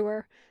them to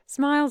her,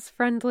 smiles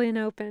friendly and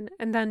open,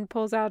 and then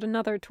pulls out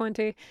another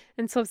 20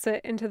 and slips it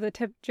into the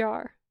tip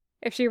jar.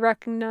 If she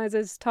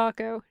recognizes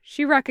Taco,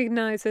 she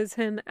recognizes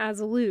him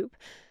as Loop,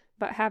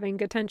 but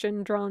having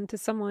attention drawn to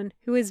someone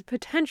who is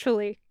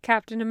potentially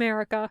Captain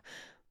America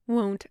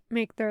won't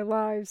make their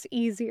lives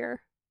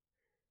easier.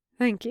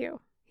 Thank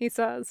you, he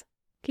says.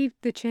 Keep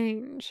the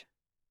change.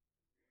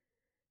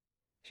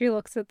 She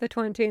looks at the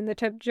 20 in the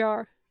tip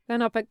jar,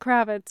 then up at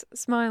Kravitz,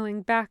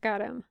 smiling back at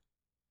him.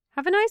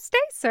 Have a nice day,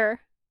 sir.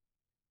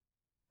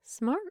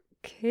 Smart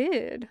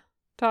kid,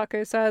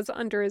 Taco says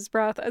under his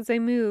breath as they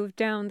move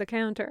down the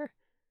counter.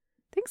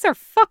 Things are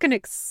fucking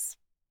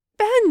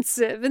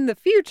expensive in the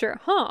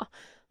future, huh?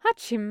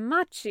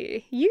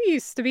 Hachimachi, you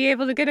used to be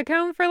able to get a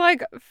comb for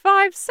like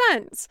 5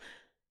 cents.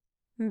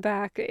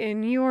 Back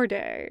in your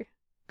day.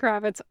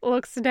 Kravitz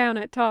looks down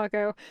at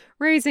Taco,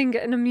 raising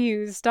an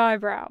amused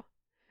eyebrow.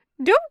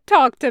 Don't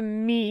talk to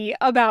me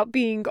about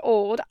being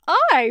old.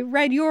 I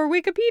read your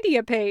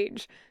Wikipedia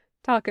page.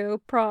 Taco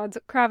prods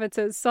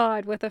Kravitz's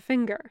side with a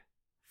finger.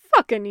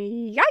 Fucking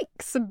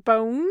yikes,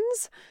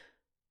 Bones.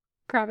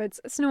 Kravitz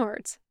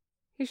snorts.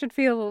 He should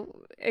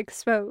feel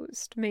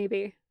exposed,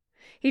 maybe.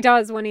 He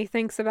does when he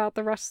thinks about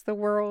the rest of the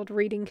world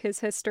reading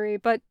his history,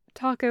 but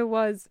Taco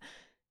was,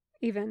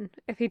 even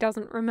if he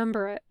doesn't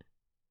remember it.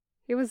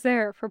 He was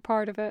there for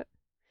part of it.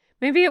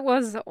 Maybe it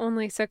was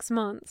only 6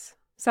 months.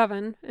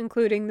 7,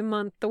 including the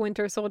month the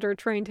Winter Soldier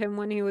trained him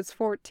when he was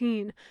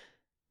 14.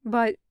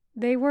 But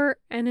they were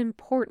an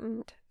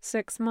important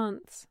 6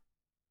 months.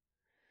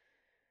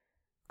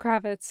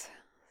 Kravitz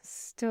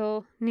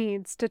still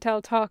needs to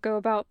tell Taco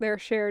about their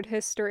shared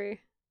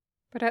history,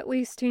 but at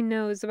least he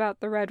knows about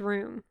the Red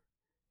Room.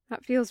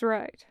 That feels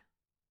right.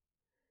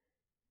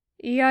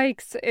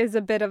 Yikes is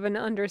a bit of an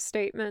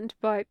understatement,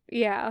 but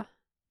yeah,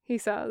 he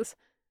says.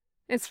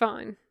 It's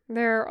fine.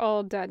 They're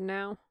all dead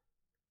now.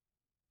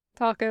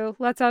 Taco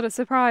lets out a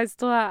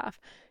surprised laugh,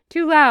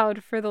 too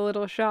loud for the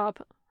little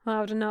shop,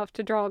 loud enough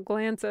to draw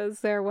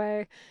glances their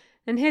way,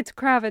 and hits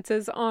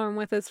Kravitz's arm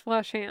with his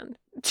flesh hand.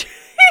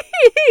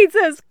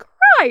 Jesus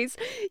Christ!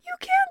 You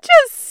can't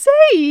just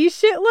say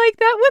shit like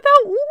that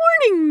without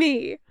warning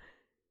me!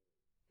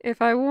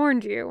 If I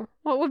warned you,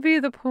 what would be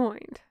the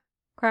point?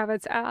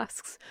 Kravitz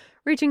asks,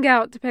 reaching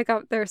out to pick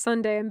up their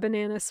sundae and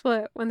banana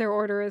split when their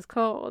order is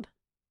called.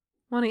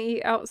 Want to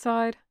eat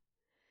outside?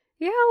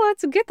 Yeah,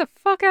 let's get the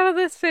fuck out of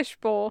this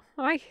fishbowl.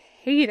 I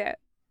hate it,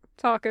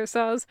 Taco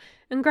says,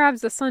 and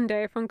grabs a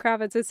sundae from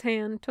Kravitz's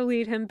hand to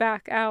lead him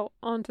back out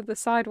onto the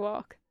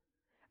sidewalk.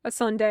 A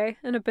sundae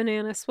and a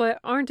banana split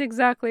aren't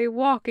exactly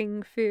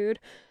walking food,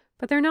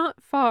 but they're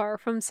not far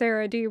from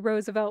Sarah D.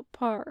 Roosevelt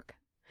Park.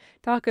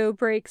 Taco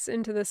breaks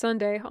into the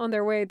sundae on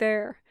their way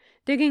there,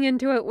 digging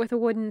into it with a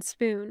wooden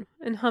spoon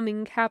and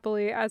humming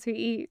happily as he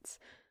eats.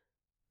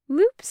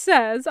 Loop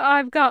says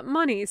I've got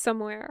money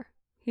somewhere,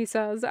 he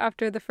says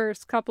after the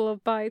first couple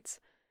of bites.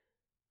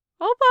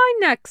 I'll buy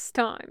next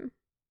time.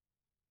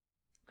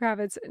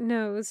 Kravitz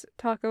knows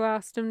Taco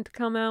asked him to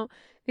come out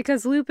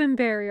because Loop and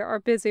Barry are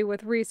busy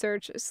with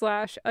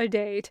research/a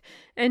date,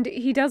 and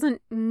he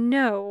doesn't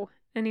know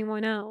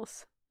anyone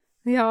else.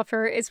 The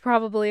offer is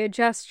probably a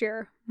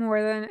gesture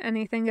more than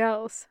anything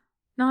else.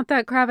 Not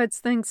that Kravitz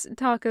thinks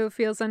Taco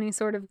feels any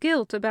sort of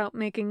guilt about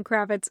making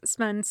Kravitz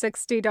spend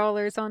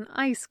 $60 on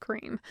ice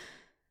cream,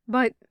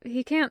 but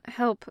he can't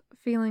help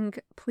feeling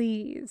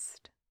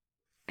pleased.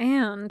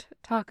 And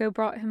Taco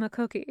brought him a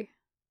cookie.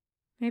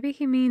 Maybe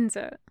he means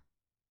it.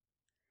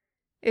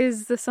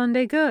 Is the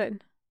sundae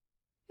good?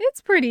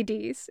 It's pretty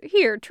decent.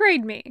 Here,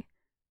 trade me.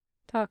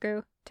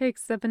 Taco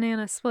takes the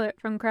banana split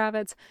from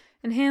Kravitz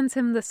and hands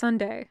him the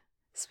sundae,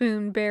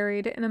 spoon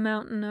buried in a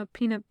mountain of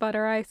peanut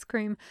butter ice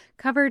cream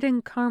covered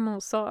in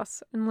caramel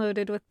sauce and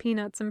loaded with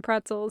peanuts and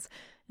pretzels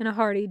and a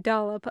hearty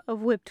dollop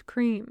of whipped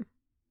cream.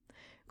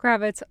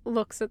 Kravitz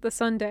looks at the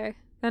sundae,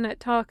 then at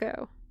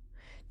Taco.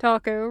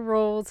 Taco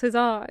rolls his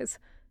eyes.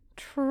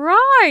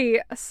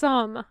 Try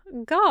some.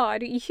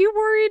 God, you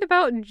worried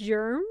about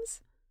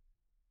germs?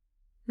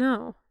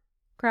 No,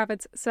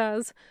 Kravitz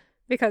says,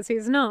 because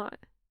he's not.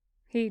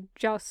 He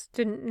just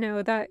didn't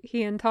know that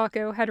he and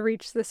Taco had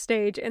reached the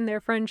stage in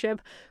their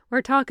friendship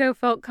where Taco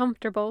felt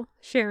comfortable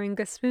sharing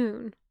a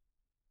spoon.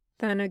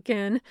 Then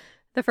again,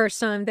 the first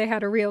time they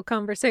had a real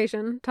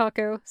conversation,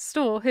 Taco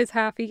stole his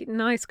half-eaten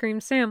ice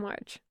cream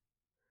sandwich.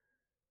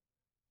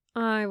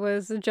 I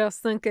was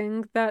just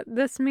thinking that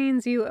this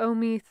means you owe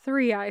me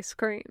 3 ice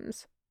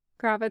creams,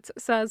 Kravitz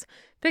says,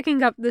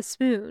 picking up the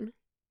spoon.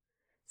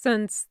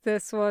 Since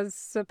this was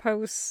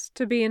supposed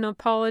to be an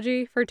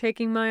apology for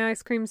taking my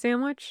ice cream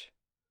sandwich.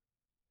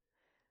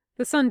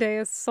 The sundae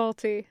is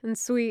salty and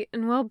sweet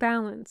and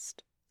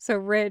well-balanced. So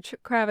rich,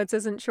 Kravitz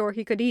isn't sure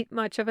he could eat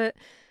much of it,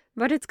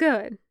 but it's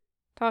good.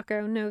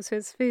 Taco knows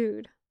his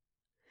food.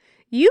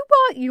 You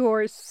bought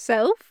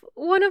yourself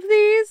one of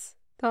these?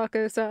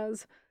 Taco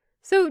says.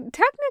 So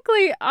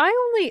technically, I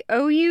only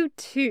owe you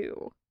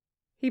 2.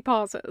 He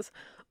pauses.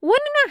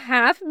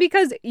 1.5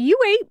 because you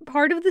ate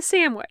part of the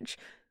sandwich.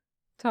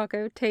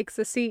 Taco takes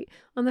a seat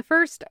on the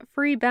first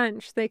free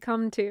bench they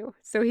come to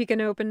so he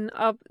can open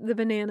up the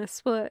banana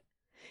split.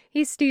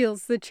 He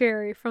steals the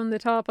cherry from the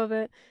top of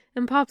it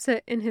and pops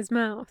it in his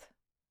mouth.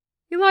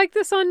 You like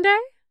the sundae?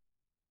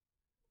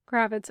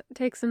 Kravitz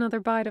takes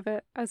another bite of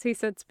it as he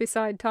sits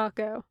beside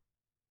Taco.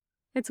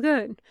 It's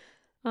good.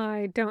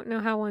 I don't know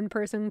how one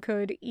person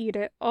could eat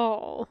it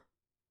all.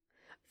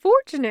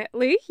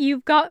 Fortunately,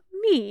 you've got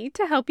me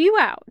to help you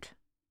out.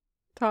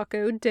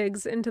 Taco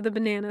digs into the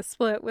banana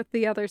split with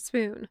the other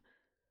spoon.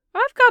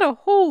 I've got a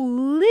whole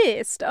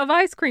list of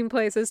ice cream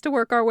places to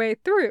work our way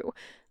through.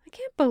 I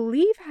can't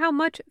believe how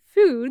much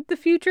food the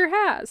future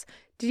has.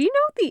 Did you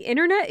know the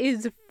internet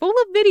is full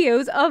of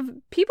videos of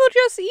people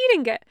just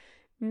eating it?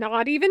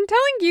 Not even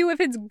telling you if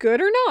it's good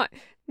or not.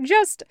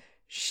 Just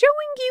showing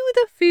you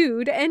the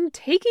food and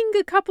taking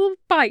a couple of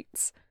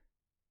bites.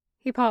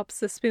 He pops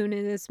the spoon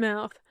in his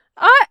mouth.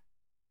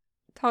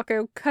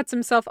 Taco cuts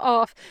himself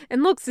off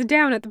and looks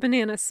down at the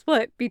banana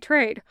split,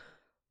 betrayed.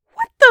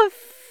 What the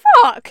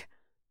fuck?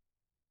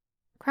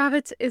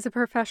 Kravitz is a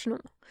professional.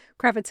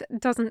 Kravitz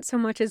doesn't so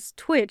much as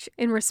twitch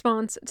in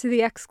response to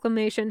the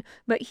exclamation,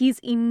 but he's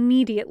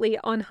immediately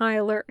on high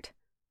alert.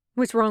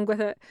 What's wrong with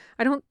it?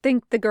 I don't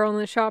think the girl in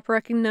the shop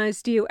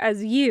recognized you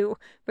as you,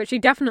 but she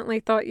definitely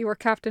thought you were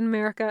Captain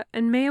America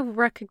and may have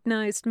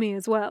recognized me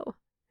as well.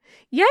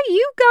 Yeah,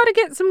 you gotta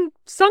get some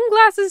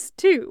sunglasses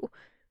too,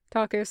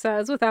 Taco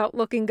says without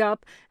looking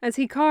up as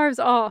he carves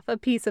off a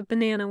piece of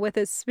banana with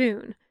his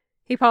spoon.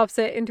 He pops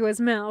it into his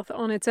mouth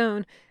on its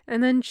own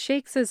and then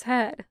shakes his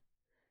head.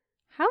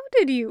 How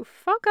did you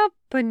fuck up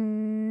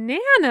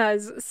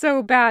bananas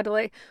so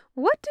badly?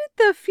 What did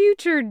the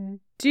future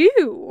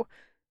do?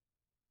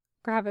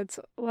 Kravitz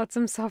lets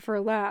himself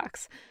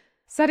relax,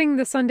 setting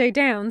the sundae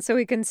down so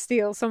he can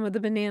steal some of the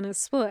banana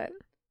split.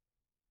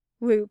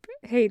 Loop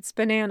hates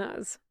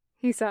bananas,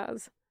 he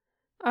says.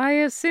 I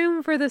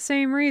assume for the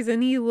same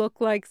reason you look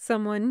like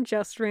someone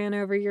just ran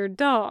over your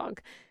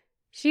dog.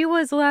 She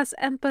was less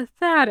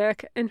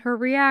empathetic in her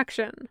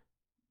reaction.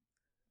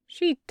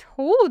 She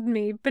told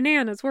me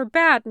bananas were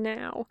bad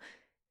now,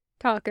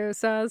 Taco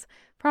says,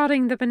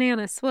 prodding the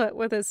banana split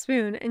with his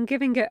spoon and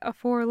giving it a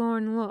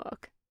forlorn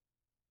look.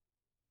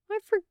 I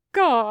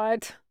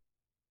forgot.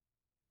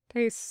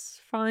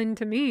 Tastes fine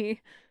to me,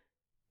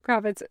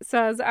 Kravitz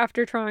says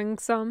after trying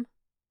some.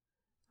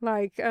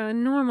 Like a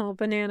normal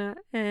banana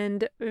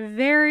and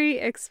very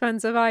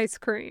expensive ice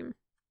cream.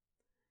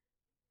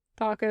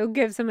 Taco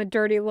gives him a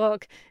dirty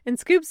look and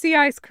scoops the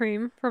ice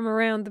cream from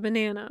around the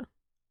banana.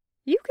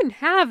 You can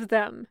have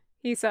them,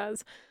 he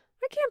says.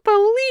 I can't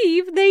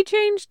believe they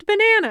changed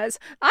bananas.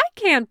 I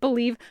can't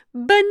believe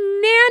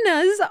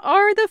bananas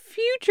are the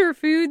future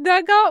food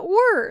that got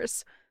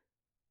worse.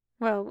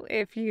 Well,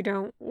 if you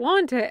don't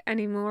want it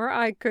anymore,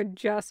 I could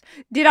just...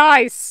 Did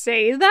I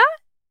say that?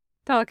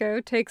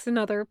 Taco takes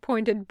another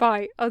pointed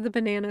bite of the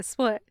banana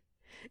split.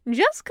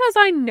 Just 'cause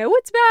I know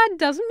it's bad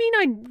doesn't mean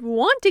I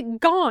want it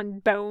gone,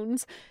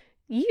 Bones.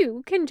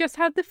 You can just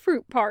have the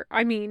fruit part.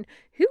 I mean,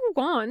 who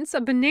wants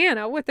a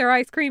banana with their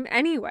ice cream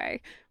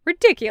anyway?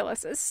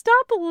 Ridiculous.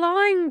 Stop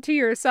lying to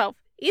yourself.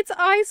 It's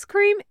ice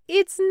cream.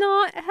 It's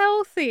not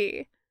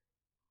healthy.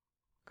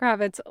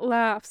 Kravitz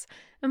laughs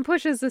and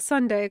pushes the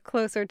sundae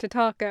closer to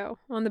Taco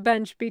on the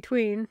bench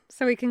between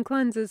so he can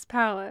cleanse his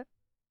palate.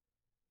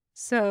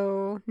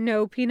 So,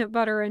 no peanut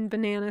butter and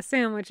banana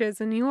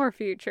sandwiches in your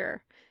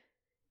future.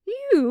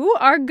 You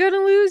are gonna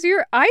lose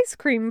your ice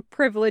cream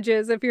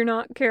privileges if you're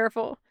not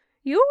careful.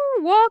 You're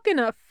walking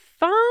a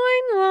fine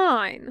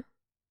line.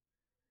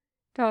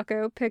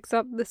 Taco picks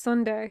up the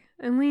sundae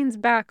and leans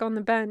back on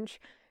the bench,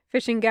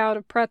 fishing out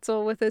a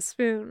pretzel with his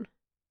spoon.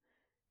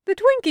 The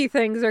Twinkie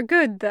things are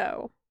good,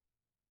 though.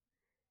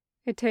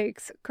 It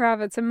takes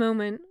Kravitz a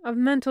moment of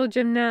mental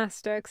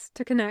gymnastics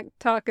to connect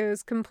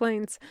Taco's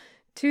complaints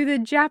to the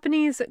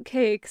Japanese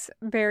cakes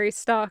Barry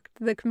stocked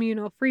the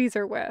communal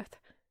freezer with.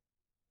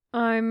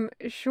 I'm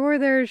sure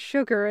there's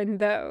sugar in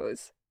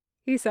those,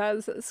 he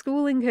says,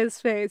 schooling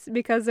his face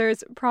because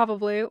there's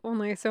probably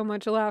only so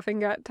much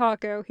laughing at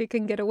Taco he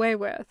can get away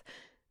with.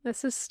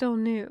 This is still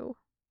new.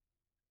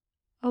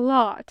 A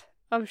lot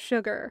of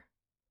sugar.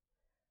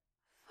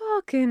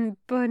 Fucking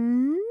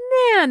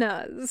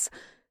bananas,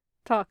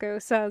 Taco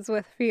says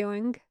with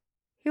feeling.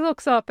 He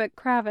looks up at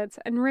Kravitz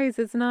and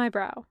raises an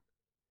eyebrow.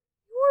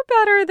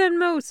 You're better than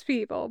most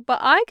people, but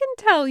I can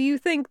tell you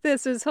think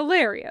this is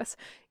hilarious.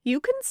 You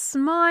can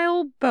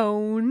smile,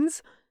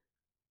 Bones.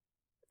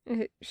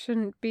 It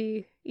shouldn't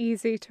be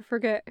easy to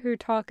forget who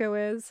Taco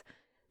is,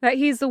 that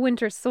he's the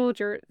Winter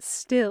Soldier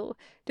still,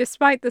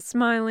 despite the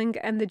smiling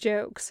and the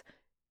jokes.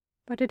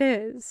 But it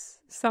is,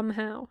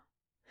 somehow.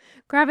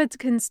 Kravitz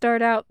can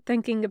start out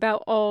thinking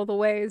about all the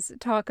ways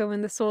Taco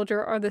and the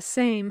soldier are the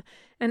same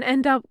and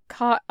end up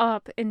caught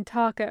up in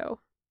Taco.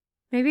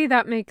 Maybe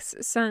that makes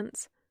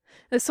sense.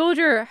 The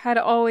soldier had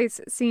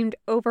always seemed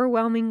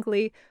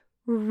overwhelmingly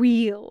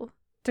real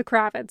to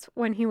Kravitz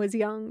when he was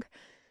young,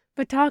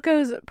 but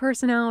Taco's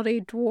personality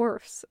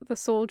dwarfs the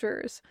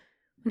soldier's.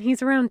 When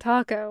he's around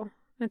Taco,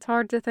 it's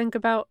hard to think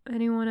about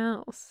anyone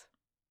else.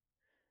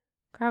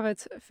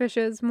 Kravitz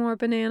fishes more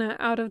banana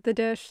out of the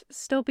dish,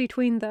 still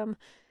between them,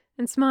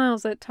 and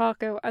smiles at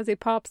Taco as he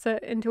pops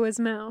it into his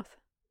mouth.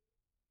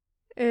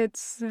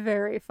 It's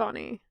very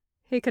funny,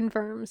 he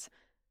confirms.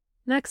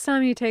 Next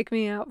time you take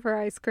me out for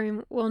ice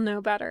cream, we'll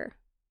know better.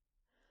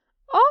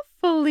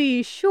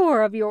 Awfully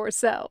sure of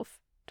yourself,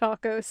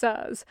 Taco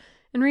says,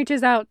 and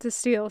reaches out to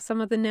steal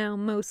some of the now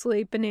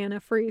mostly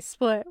banana-free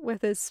split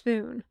with his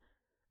spoon.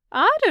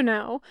 I don't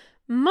know,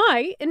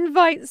 might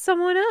invite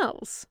someone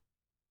else.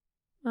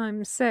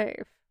 I'm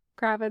safe,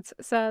 Kravitz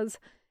says.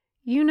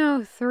 You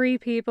know 3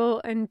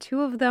 people and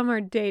 2 of them are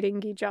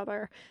dating each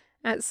other.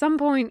 At some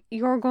point,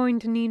 you're going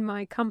to need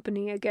my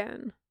company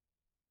again.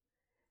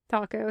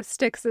 Taco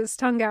sticks his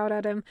tongue out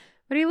at him,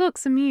 but he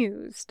looks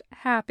amused,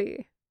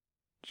 happy.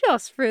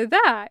 Just for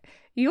that,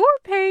 you're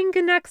paying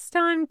next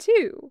time,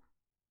 too.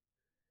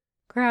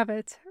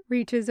 Kravitz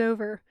reaches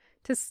over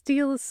to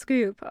steal a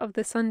scoop of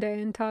the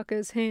sundae in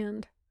Taco's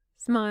hand,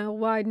 smile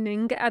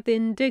widening at the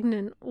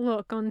indignant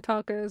look on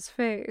Taco's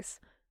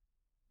face.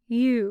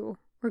 You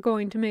were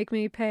going to make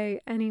me pay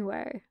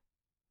anyway.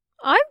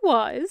 I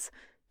was,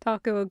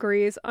 Taco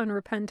agrees,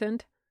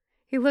 unrepentant.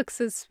 He licks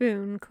his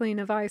spoon clean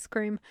of ice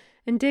cream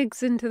and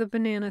digs into the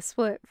banana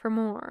split for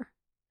more.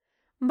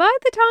 By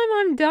the time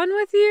I'm done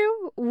with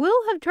you,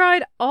 we'll have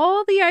tried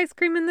all the ice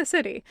cream in the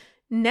city.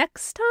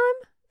 Next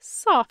time,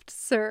 soft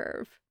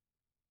serve.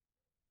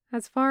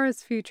 As far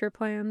as future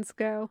plans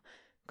go,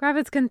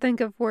 Kravitz can think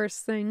of worse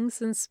things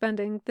than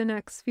spending the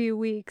next few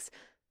weeks,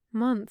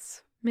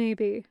 months,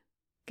 maybe,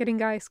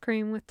 getting ice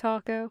cream with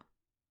Taco.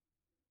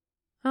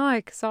 I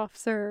like soft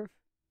serve,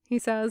 he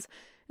says,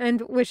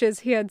 and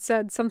wishes he had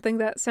said something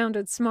that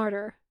sounded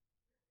smarter.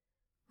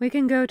 We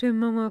can go to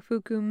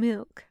Momofuku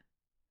Milk.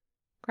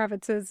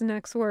 Kravitz's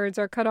next words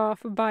are cut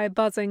off by a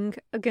buzzing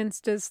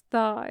against his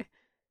thigh.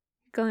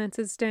 He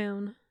glances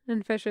down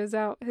and fishes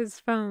out his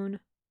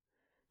phone.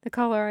 The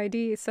caller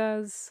ID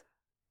says,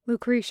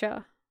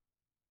 Lucretia.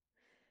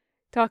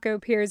 Taco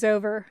peers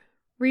over,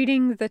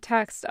 reading the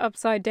text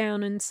upside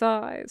down and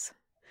sighs.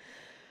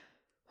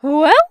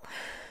 Well,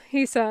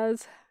 he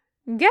says,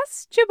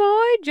 guess your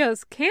boy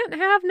just can't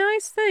have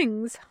nice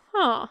things,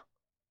 huh?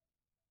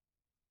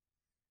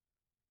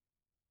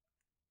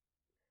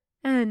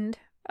 End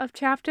of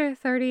chapter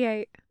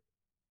 38.